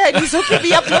 Doomsa is here and he's hooking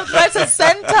me up left, right, and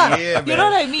center. You know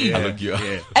what I mean? I'll hook you up.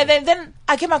 And then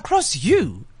I came across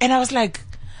you, and I was like,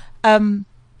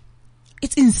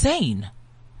 it's insane,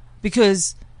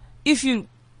 because if you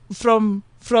from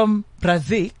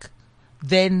Bravik,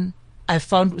 then I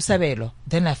found Sabelo,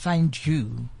 then I find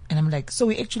you. And I'm like, so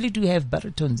we actually do have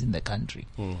baritones in the country.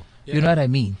 You know what I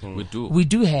mean? We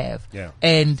do have. Yeah.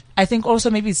 And I think also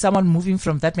maybe it's someone moving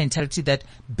from that mentality that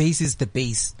bass is the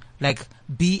bass. Like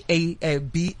BASS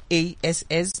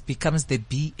becomes the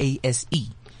BASE.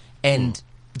 And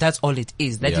that's all it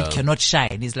is. That it cannot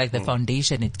shine. It's like the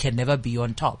foundation. It can never be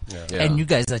on top. Yeah. And you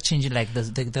guys are changing like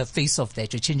the face of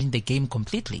that. You're changing the game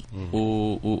completely. Tata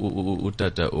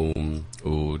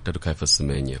Kaifa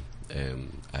Semenya.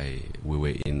 We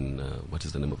were in what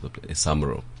is the name of the place?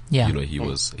 Samaro. Yeah. You know,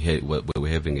 we were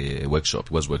having a workshop.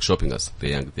 He was workshopping us, the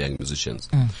young musicians.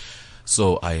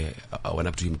 So I went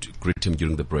up to him to greet him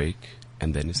during the break,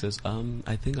 and then he says,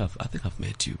 "I think I've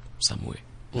met you somewhere."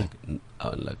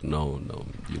 Like no,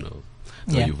 you know,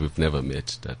 we've never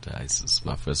met. That it's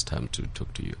my first time to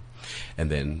talk to you,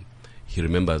 and then he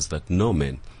remembers that, no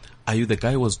man, are you the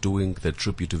guy who was doing the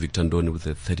tribute to Victor Ndoni with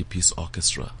the 30-piece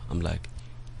orchestra? I'm like,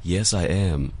 yes, I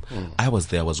am. I was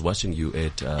there. I was watching you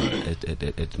at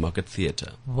Market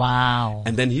Theatre. Wow.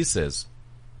 And then he says,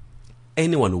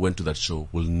 anyone who went to that show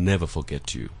will never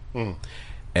forget you.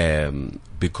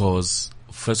 Because,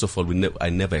 first of all, I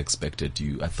never expected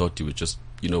you. I thought you were just,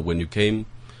 you know, when you came,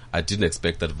 I didn't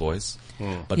expect that voice.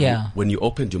 But when you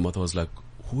opened your mouth, I was like,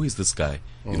 who is this guy?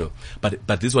 You know, but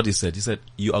this is what he said. He said,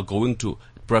 you are going to...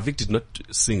 Bravik did not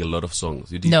sing a lot of songs.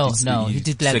 He did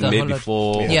like maybe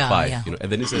 4 or 5. Yeah. You know,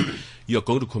 and then he said, "You are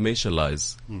going to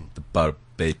commercialize the bar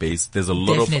bass. There's a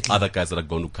lot of other guys that are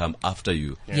going to come after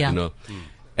you. You know."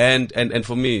 And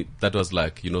for me, that was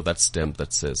like, you know, that stamp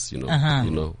that says, you know,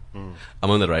 I'm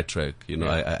on the right track. You know,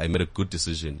 I made a good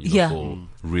decision, for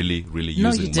really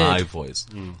using my voice.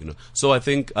 You know, so I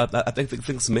think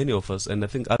many of us, and I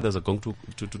think others are going to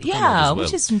come as well.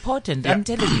 Which is important. I'm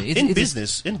telling you, in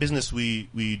business, we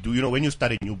do. You know, when you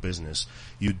start a new business,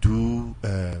 you do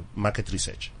market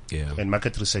research. Yeah. And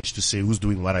market research to say who's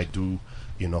doing what I do.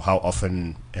 You know, how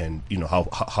often, and you know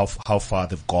how far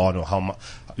they've gone, or how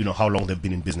long they've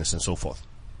been in business and so forth.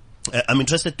 I'm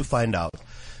interested to find out,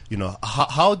 you know,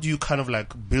 how do you kind of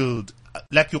like build,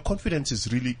 like your confidence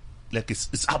is really like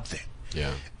it's up there.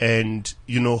 Yeah. And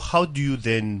you know, how do you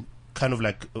then kind of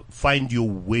like find your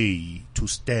way to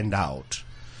stand out,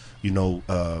 you know,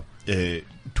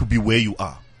 to be where you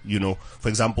are, you know? For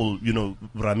example, you know,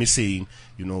 Rami saying,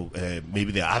 you know,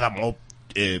 maybe there are other more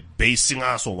bass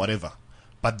singers or whatever.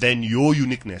 But then your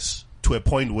uniqueness to a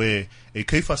point where a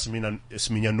Kaifa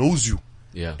Semenya knows you,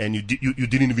 and you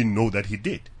didn't even know that he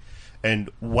did. And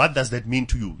what does that mean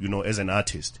to you, you know, as an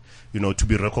artist, you know, to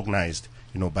be recognized,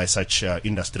 you know, by such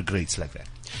industry greats like that?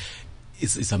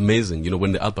 It's amazing, you know,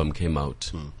 when the album came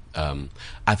out.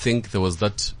 I think there was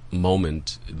that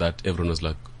moment that everyone was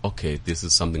like, okay, this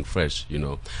is something fresh, you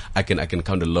know. I can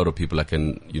count a lot of people. I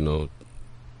can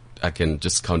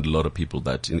just count a lot of people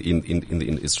that in the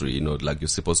industry, you know, like your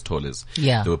supposed Tollers.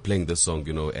 Yeah. They were playing this song,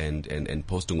 you know, and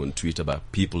posting on Twitter about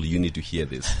people, you need to hear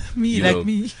this. Me. You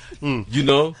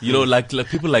know, like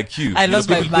people like you. I lost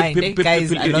my mind.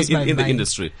 Guys, I lost my mind. In the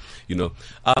industry, you know.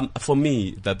 For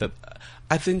me, that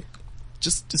I think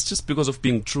it's just because of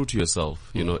being true to yourself,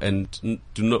 you know, and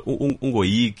to know, you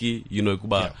know,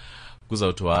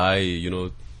 you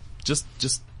know, just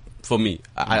for me,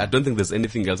 I don't think there's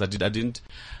anything else. I didn't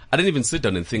even sit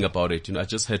down and think about it. You know, I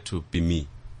just had to be me.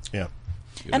 Yeah.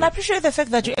 And I appreciate the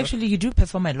fact that you do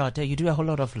perform a lot. You do a whole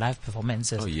lot of live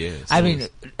performances. Oh yes. I mean,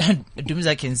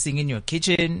 Doomsa can sing in your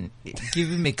kitchen. Give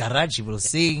him a garage, he will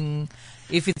sing.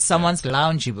 If it's someone's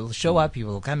lounge, he will show up. He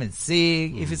will come and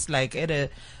sing. If it's like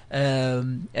at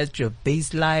at your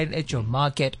baseline, at your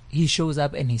market, he shows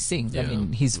up and he sings. I Yeah.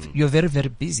 mean, you're very, very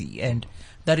busy, and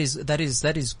that is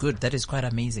good. That is quite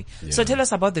amazing. Yeah. So tell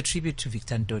us about the tribute to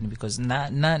Victor Ntoni, because now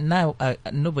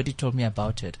nobody told me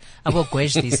about it. About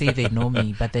Gwesh, they say they know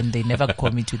me, but then they never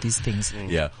call me to these things.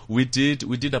 Yeah, we did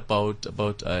about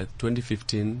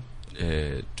 2015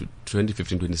 to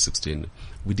 2016.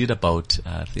 We did about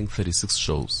I think 36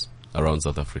 shows around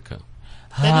South Africa.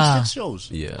 36 shows.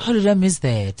 Yeah. How did I miss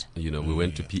that? You know, we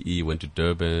went to PE, went to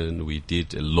Durban. We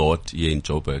did a lot here in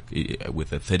Joburg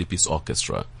with a 30-piece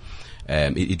orchestra.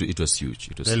 It was huge.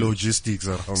 It was The huge. logistics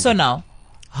around. So now,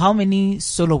 how many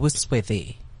soloists were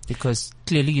there? Because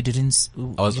clearly you didn't.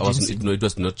 It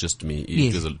was not just me.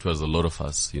 Yes. It was a lot of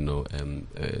us, you know,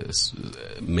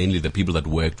 mainly the people that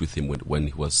worked with him when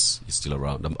he's still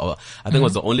around. I think I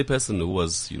was the only person who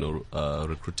was, you know,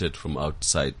 recruited from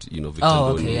outside, you know, Victor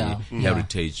Ntoni,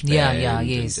 Heritage Band.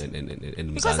 Yes. And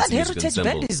Because that Mzansi Musical Heritage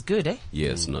Ensemble. Band is good, eh?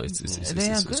 Yes, no, it's They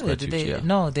are it's good. quite huge, yeah.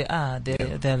 No, they are.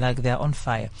 They're on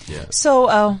fire. Yeah.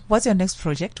 So, what's your next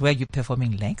project? Where are you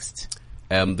performing next?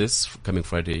 This coming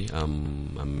Friday,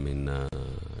 I'm in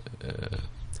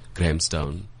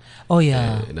Grahamstown. Oh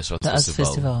yeah, National the Arts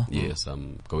Festival. Yes,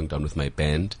 I'm going down with my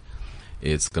band.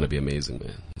 It's gonna be amazing,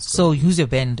 man. So who's your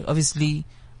band? Obviously,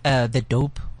 the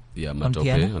Dope. Yeah, on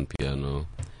piano? on piano.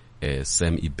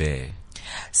 Sam Ibe.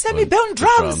 Sam Ibe on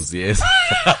drums. Yes.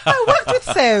 I worked with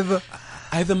Sam.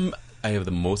 I have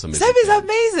the most amazing. Sam is band.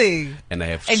 amazing. And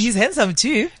he's handsome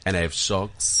too. And I have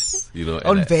shocks, you know,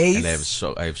 On bass. And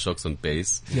I have shocks on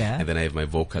bass. Yeah. And then I have my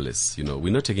vocalists. You know,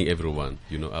 we're not taking everyone.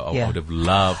 You know, I Yeah. would have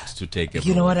loved to take everyone.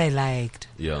 You know what I liked?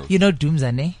 Yeah. You know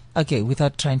Doomza, ne? Okay,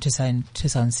 without trying to sound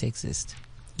sexist,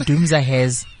 Doomza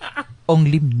has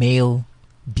only male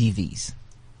BVs,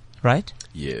 right?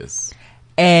 Yes.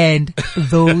 And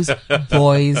those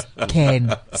boys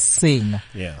can sing.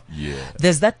 Yeah. Yeah.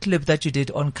 There's that clip that you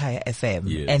did on Kaya FM,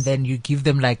 Yes. and then you give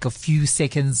them like a few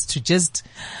seconds to just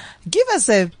give us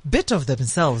a bit of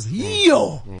themselves.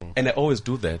 Yo! And I always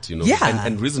do that, you know. Yeah.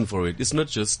 And reason for it, it's not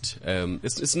just,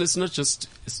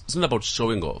 it's not about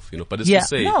showing off, you know, but it's Yeah, to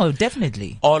say, no,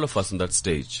 definitely. all of us on that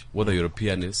stage, whether you're a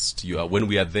pianist, when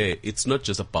we are there, it's not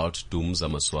just about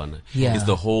Doomza Maswana. Yeah. It's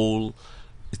the whole,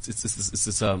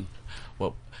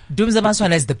 well, Doomza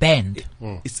Maswana is the band.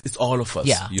 it's all of us.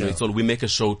 Yeah. You know, it's all, we make a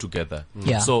show together.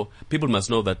 Yeah. So people must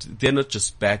know that they're not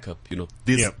just backup, you know,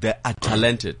 they are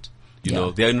talented. You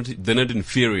know, they're not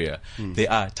inferior. They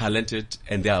are talented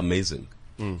and they are amazing.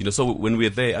 You know, so when we're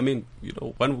there, I mean, you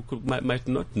know, one might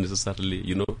not necessarily,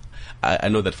 you know, I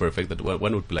know that for a fact that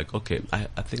one would be like, okay, I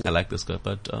think I like this guy,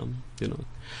 but, you know,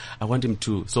 I want him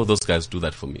to. So those guys do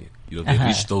that for me. You know, they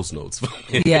reach those notes for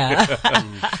me. Yeah.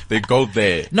 They go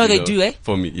there. No, they know, do, eh?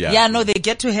 For me, yeah. Yeah, no, they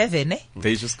get to heaven, eh?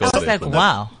 They just go I was there. like,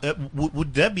 wow.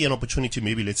 Would there be an opportunity,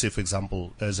 maybe, let's say, for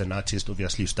example, as an artist,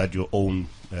 obviously you start your own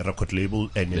record label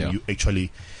and then you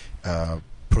actually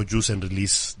produce and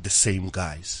release the same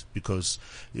guys? Because,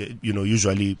 you know,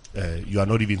 usually you are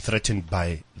not even threatened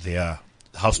by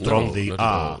how strong they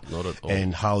are not at all.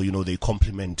 and how, you know, they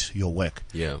complement your work.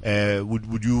 Yeah.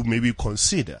 Would you maybe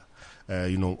consider,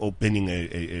 you know, opening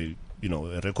a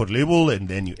record label and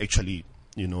then you actually,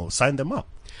 you know, sign them up?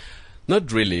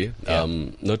 Not really.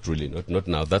 Not really. Not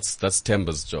now. That's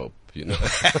Temba's job. You know,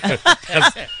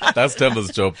 that's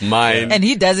Temba's job. Mine. And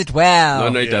he does it well.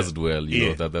 No, he does it well.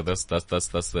 You know,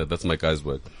 that's my guy's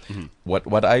work.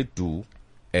 What I do,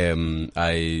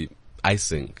 I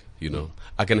sing. You know,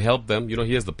 I can help them. You know,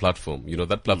 here's the platform. You know,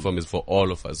 that platform is for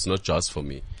all of us, not just for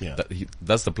me. Yeah.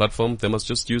 That's the platform. They must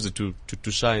just use it to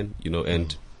shine. You know,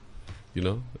 and you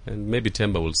know, and maybe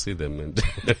Temba will see them. And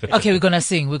Okay, we're gonna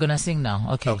sing now.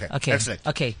 Okay. Excellent.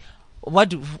 Okay. What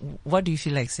do you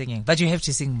feel like singing? But you have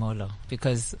to sing Molo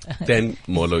because then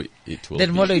Molo it will.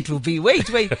 then Molo it will be. Wait,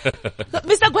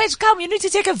 Mr. Gwesh, come. You need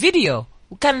to take a video.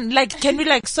 Can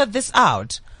we sort this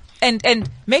out? And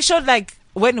make sure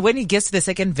when he gets to the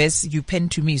second verse, you pen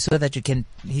to me so that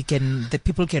the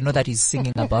people can know that he's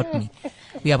singing about me.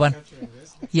 We have one.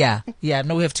 Yeah.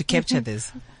 No, we have to capture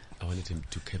this. I wanted him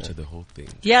to capture the whole thing.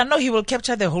 Yeah, no, he will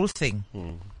capture the whole thing.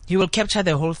 He will capture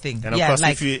the whole thing. And of course,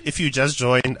 if you just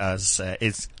joined us,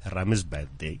 it's Rami's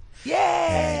birthday.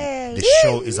 Yay! The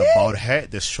show is about her.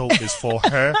 The show is for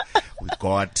her. We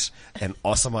got an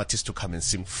awesome artist to come and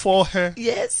sing for her.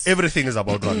 Yes. Everything is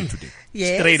about Rami today.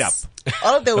 Yes. Straight up.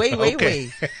 All the way, way.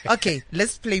 Okay. Okay,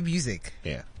 let's play music.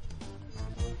 Yeah.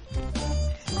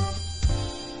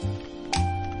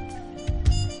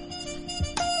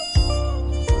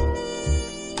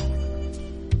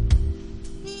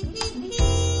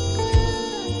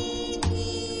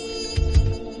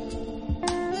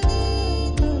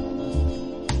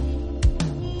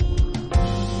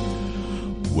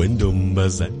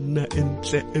 ntombazana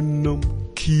enhle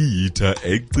enomkhitha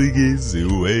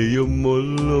ecikiziweyo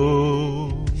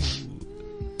molo.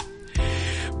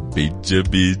 Bija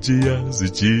bija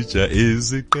yazijija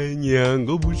eziqenya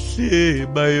ngobuhle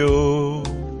bayo.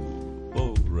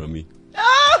 Oh Rami.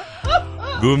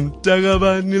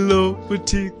 Gumtakabani lo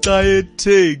futhi xa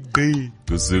ethe gqi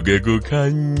kusuke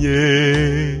kukhanye.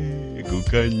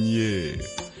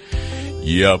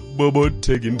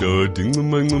 Yabobotheka indoda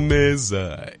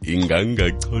incumancumeza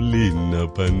ingangacholina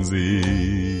phansi.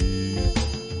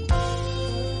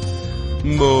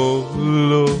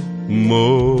 Molo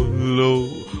molo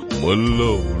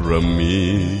molo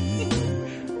Rami,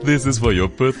 this is for your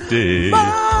birthday.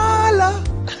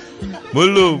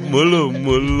 Molo molo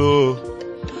molo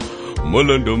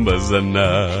molo ntombazana.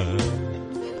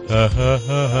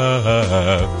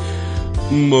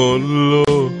 Molo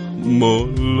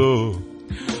molo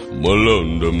molo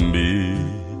ndombi.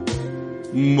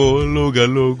 Molo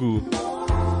galogu.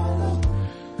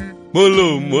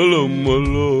 Molo molo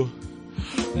molo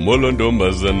molo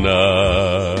ntombazana.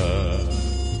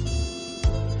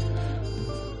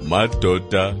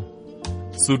 Madoda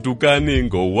sudukani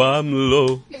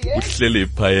ngowamlo uhleli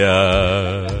phaya.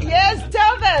 Yes,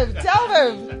 tell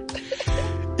them.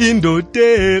 Indoda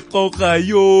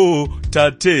eqoqayo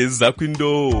thathe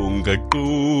zakwindonga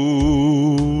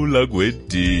qula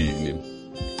kwedini.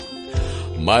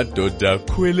 Madoda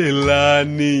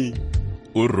khwelelani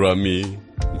uRami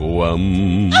ngowam.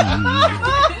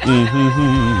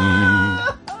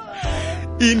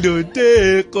 Indoda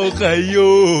eqoqayo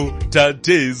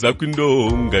thathe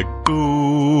zakwindonga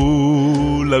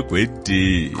qula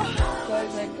kwedini.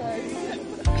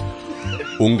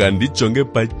 Ungandijonge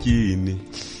ebhatyini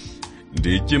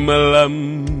ndithi malam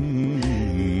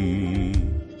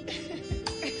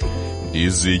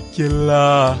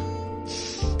ndizityela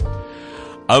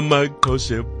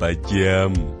amaqhosha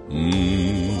ebhatyam.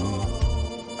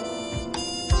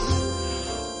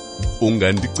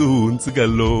 Ungandicuntsi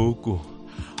kaloku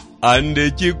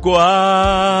andetyi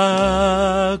kwakho.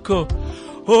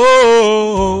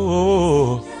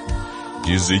 Oh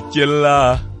ndizityela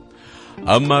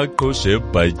amaqhosha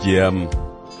ebhatyam.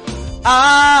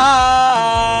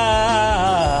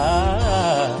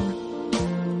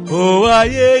 Oh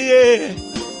ayeye.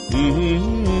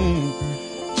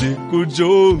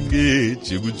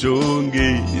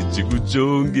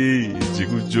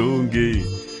 Jikujonge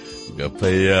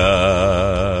ngaphaya.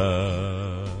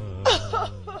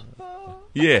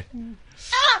 Yeah.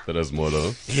 That was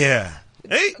Molo. Yeah.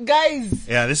 Hey guys.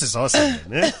 Yeah, this is awesome,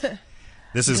 man.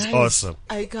 This is awesome.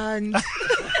 I can't.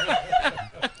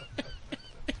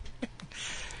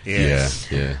 Yeah.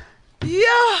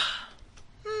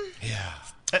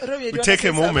 We take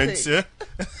a moment. Yeah.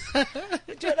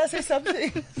 Do you want to say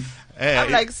something?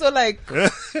 I'm like so like.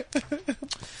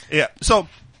 Yeah. So,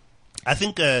 I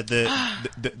think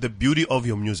the beauty of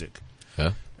your music,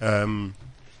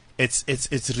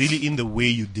 it's really in the way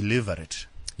you deliver it.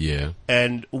 Yeah.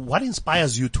 And what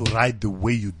inspires you to write the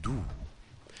way you do?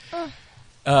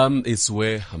 It's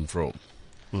where I'm from.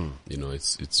 You know,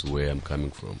 it's where I'm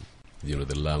coming from. You know,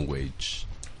 the language.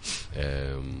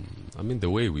 I mean, the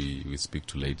way we speak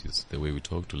to ladies, the way we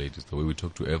talk to ladies, the way we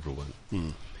talk to everyone.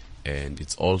 And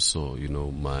it's also, you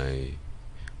know, my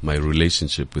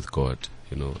relationship with God.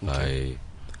 You know, okay.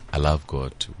 I love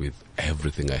God with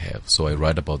everything I have. So I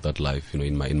write about that life, you know,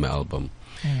 in my album.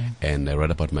 And I write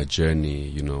about my journey,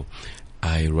 you know.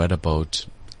 I write about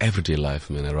everyday life,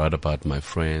 man. I write about my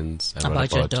friends. I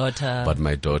write your daughter. About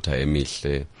my daughter,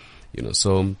 Emihle. You know,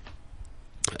 so...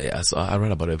 Yeah, so I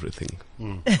write about everything.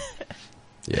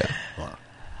 Yeah. Wow.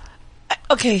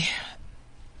 Okay.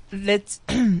 Let's...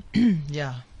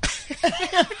 yeah.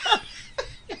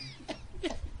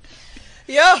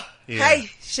 Hi,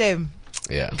 Shem.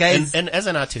 Yeah. Guys. And as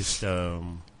an artist,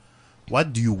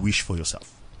 what do you wish for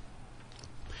yourself?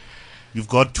 You've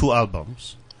got 2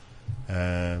 albums.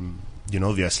 You know,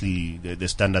 obviously, the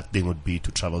standard thing would be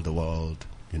to travel the world,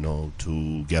 you know,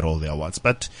 to get all the awards.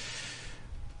 But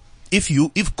if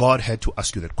God had to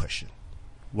ask you that question,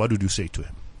 what would you say to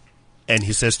him? And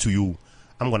he says to you,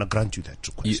 I'm going to grant you that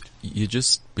request. You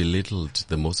just belittled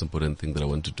the most important thing that I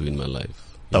want to do in my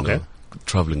life. Okay. Know,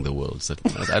 traveling the world.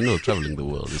 I know traveling the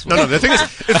world is No, the thing is,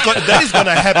 that is going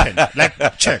to happen.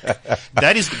 Like, check.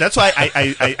 That's why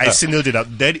I singled it out.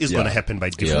 That is going to happen by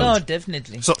default. No,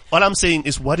 definitely. So all I'm saying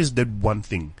is, what is that one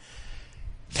thing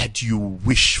that you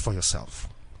wish for yourself?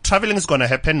 Traveling is going to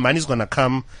happen. Money is going to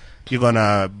come. You're going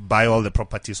to buy all the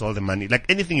properties, all the money. Like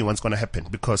anything you want is going to happen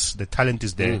because the talent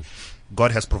is there.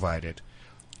 God has provided.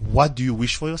 What do you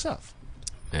wish for yourself?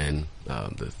 And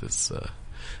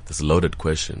That's a loaded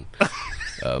question.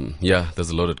 That's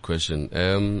a loaded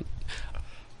question.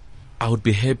 I would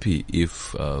be happy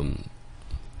if,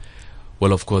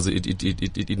 well, of course,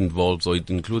 it involves or it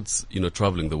includes,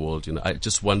 traveling the world. I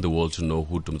just want the world to know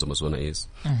who Dumza Maswana is,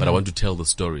 but I want to tell the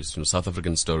stories, South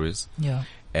African stories,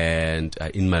 and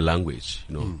in my language.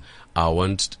 I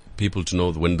want people to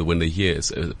know when they hear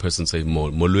a person say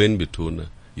 "Molweni Bituna,"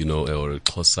 or a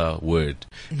Xhosa word,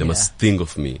 they must think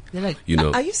of me. They're like,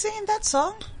 are you singing that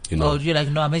song? Oh, you're like,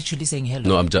 no, I'm actually saying hello.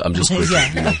 No, I'm just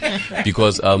grateful,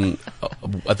 because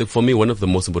I think for me one of the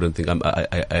most important things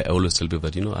I always tell people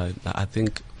that I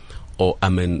think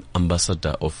I'm an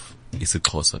ambassador of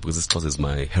isiXhosa because isiXhosa is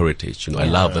my heritage. I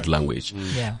love that language,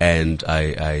 and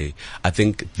I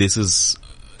think this is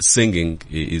singing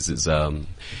is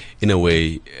in a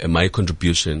way my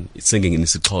contribution. Singing in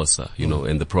isiXhosa,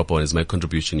 and the proper one is my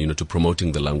contribution, to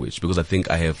promoting the language, because I think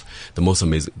I have the most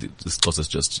amazing. isiXhosa is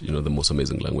just the most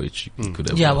amazing language you could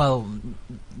ever. Yeah, well,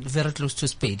 very close to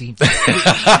Spady.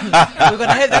 We're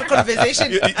gonna have that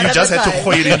conversation. You just had to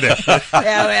hold it in there.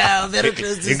 Yeah, well, very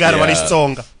close to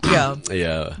Spady.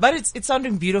 Yeah. But it's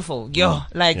sounding beautiful.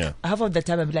 Half of the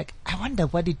time I'm like, I wonder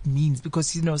what it means,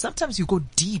 because sometimes you go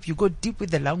deep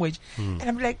with the language, and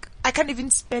I'm like, I can't even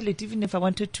spell it, even if I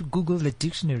wanted to Google the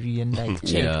dictionary and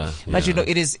check. But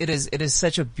it is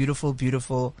such a beautiful,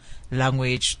 beautiful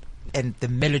language, and the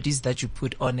melodies that you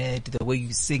put on it, the way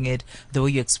you sing it, the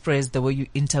way you express, the way you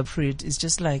interpret, it's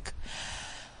just like,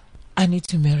 I need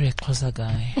to marry a Xhosa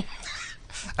guy.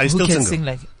 Are you still can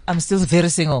single? sing I'm still very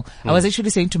single. I was actually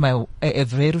saying to a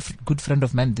very good friend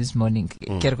of mine this morning,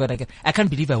 I can't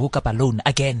believe I woke up alone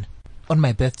again on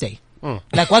my birthday.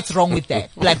 Like, what's wrong with that?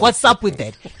 Like, what's up with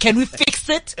that? Can we fix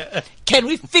it? Can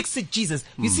we fix it, Jesus?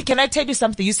 You see, can I tell you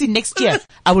something? You see, next year,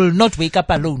 I will not wake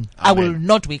up alone. Amen. I will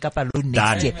not wake up alone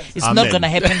next year. It's not going to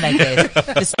happen like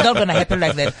that. It's not going to happen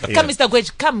like that. Yeah. Come, Mr.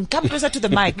 Gwej, come closer to the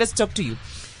mic. Let's talk to you.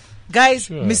 Guys,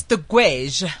 sure. Mr.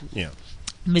 Gwej. Yeah.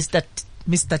 Mr.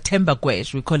 Themba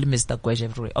Gwej, we call him Mr. Gwej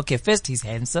everywhere. Okay, first he's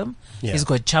handsome. Yeah. He's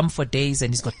got charm for days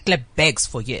and he's got clap bags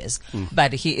for years.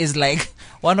 But he is like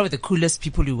one of the coolest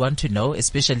people you want to know,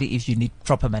 especially if you need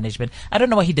proper management. I don't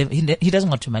know why he doesn't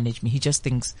want to manage me. He just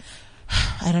thinks,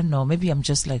 I don't know, maybe I'm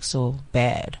just like so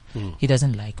bad. He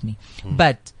doesn't like me.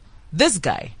 But this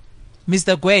guy,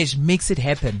 Mr. Gwej, makes it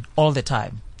happen all the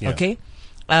time. Yeah. Okay?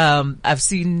 I've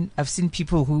seen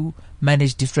people who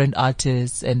manage different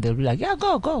artists and they'll be like, yeah,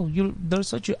 go, they'll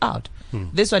sort you out.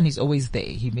 This one is always there.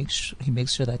 He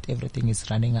makes sure that everything is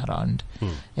running around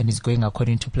and is going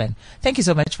according to plan. Thank you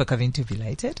so much for coming to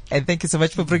Belighted, and thank you so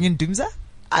much for bringing Dumza.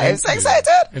 I am so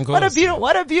excited.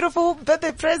 What a beautiful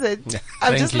birthday present.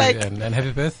 I'm just like, and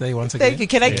happy birthday once again. Thank you.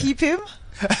 Can I keep him?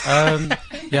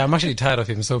 Yeah, I'm actually tired of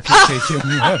him, so please take him.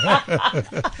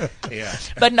 Yeah.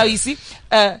 But now you see,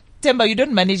 Themba, you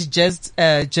don't manage just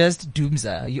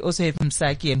Dumza. You also have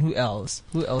Msaki, and who else?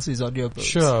 Who else is on your books?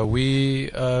 Sure, we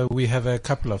have a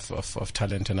couple of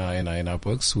talent in our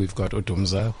books. We've got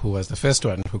Udumza, who was the first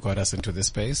one who got us into this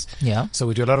space. Yeah. So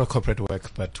we do a lot of corporate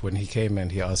work, but when he came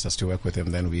and he asked us to work with him,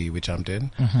 then we jumped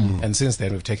in. And since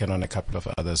then we've taken on a couple of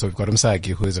others. So we've got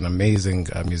Msaki, who is an amazing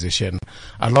musician.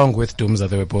 Along with Dumza,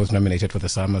 they were both nominated for the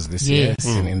Summers this year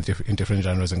in different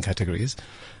genres and categories.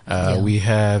 We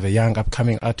have a young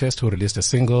upcoming artist who released a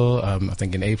single, I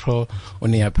think in April.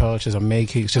 Unia Pearl, she's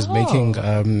making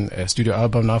a studio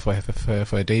album now for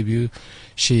her debut.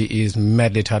 She is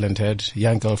madly talented,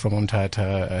 young girl from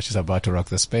Umtata. She's about to rock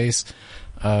the space.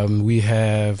 We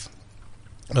have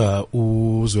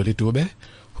Zweli Dube,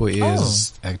 who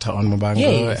is actor on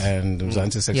Mbango and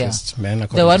Mzansi Sexist Man.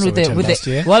 The one with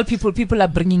the while people are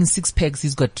bringing 6 packs,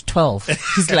 he's got 12.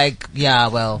 He's like, yeah,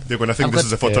 well, they're gonna think this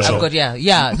is a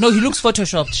Photoshop. No, he looks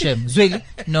photoshopped. Shem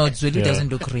Zweli doesn't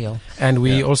look real. And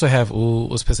we also have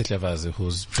Uspesi Clevazi,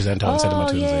 who's presenter on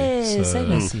Saturday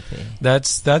Matunzi.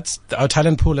 That's our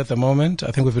talent pool at the moment. I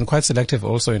think we've been quite selective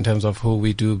also in terms of who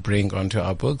we do bring onto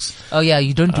our books. Oh yeah,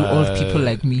 you don't do old people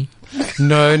like me.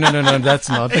 No, that's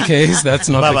not the case. That's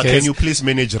not Baba, the case. Can you please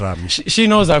manage Ram? She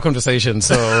knows our conversation,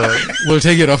 so we'll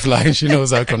take it offline. She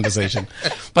knows our conversation.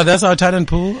 But that's our talent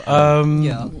pool.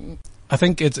 I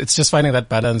think it's just finding that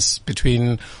balance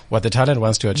between what the talent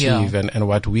wants to achieve and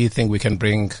what we think we can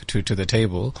bring to the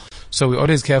table. So we're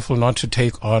always careful not to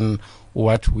take on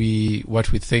what we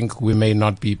think we may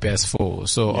not be best for.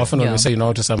 So often when we say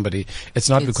no to somebody, it's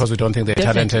not because we don't think they're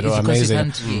talented or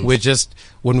amazing. We're just,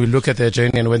 when we look at their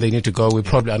journey and where they need to go, we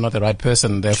probably are not the right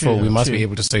person. Therefore, we must be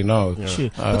able to say no.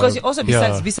 Because you also,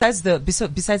 besides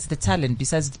the talent,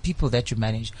 besides the people that you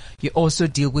manage, you also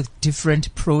deal with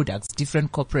different products,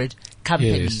 different corporate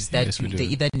companies that they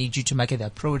either need you to market their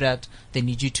product, they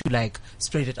need you to like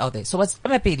spread it out there. So what's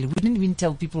Amapeli? We didn't even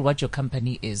tell people what your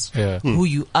company is, who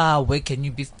you are, where can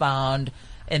you be found,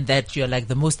 and that you're like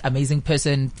the most amazing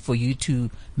person for you to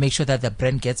make sure that the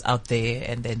brand gets out there,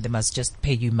 and then they must just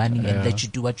pay you money and let you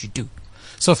do what you do.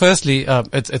 So firstly,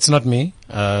 it's not me,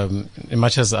 as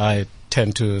much as I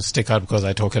tend to stick out because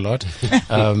I talk a lot.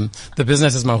 The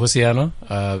business is Mahusiano.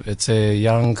 It's a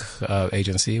young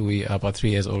agency. We are about 3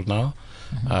 years old now.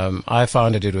 I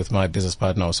founded it with my business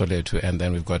partner, Osoletu, and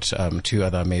then we've got 2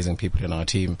 other amazing people in our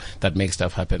team that make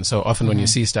stuff happen. So often when you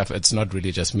see stuff, it's not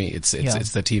really just me. It's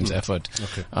the team's effort.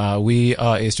 Okay. We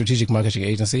are a strategic marketing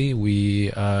agency.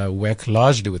 We work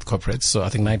largely with corporates. So I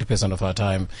think 90% of our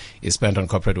time is spent on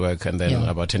corporate work, and then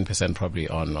about 10% probably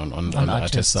on the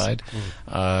artist side.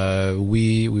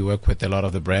 We work with a lot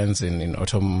of the brands in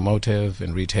automotive,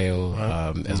 in retail,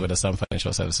 as well as some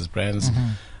financial services brands.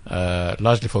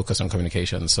 Largely focused on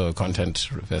communication, so content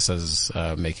versus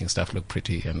making stuff look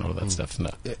pretty and all that stuff.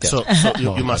 So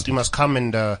you must come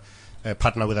and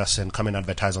partner with us and come and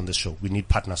advertise on this show. We need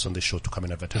partners on this show to come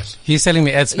and advertise. He's selling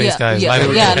me ad space, guys. He's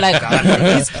selling me ad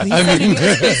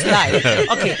space live.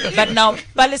 Okay, but now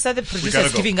Palesa, the producer,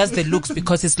 is giving us the looks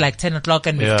because it's like 10 o'clock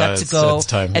and we've got to go. It's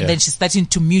time, and then she's starting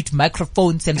to mute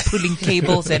microphones and pulling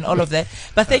cables and all of that.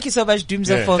 But thank you so much,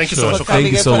 Dumzo, for coming.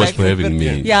 Thank you so much for having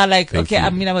me. Yeah, I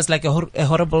mean, I was like a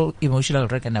horrible emotional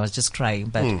wreck and I was just crying.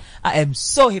 But I am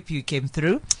so happy you came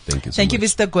through. Thank you so Thank you,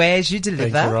 much. Mr. Gwesh. You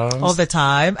deliver all the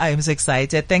time. I am so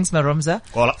excited. Thanks, Maromza,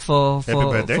 for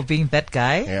being that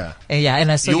guy.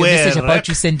 And I saw your message about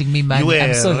you sending me money.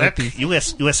 I'm so happy. You were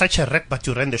such a wreck, but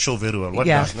you ran the show very well.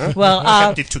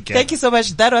 Well, thank you so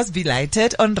much. That was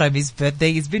Belighted on Rami's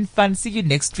birthday. It's been fun. See you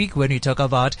next week when we talk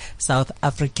about South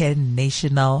African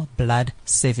National Blood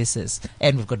Services.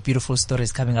 And we've got beautiful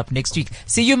stories coming up next week.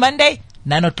 See you Monday,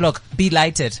 9 o'clock.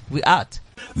 Belighted. We out.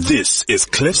 This is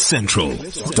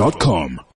CliffCentral.com.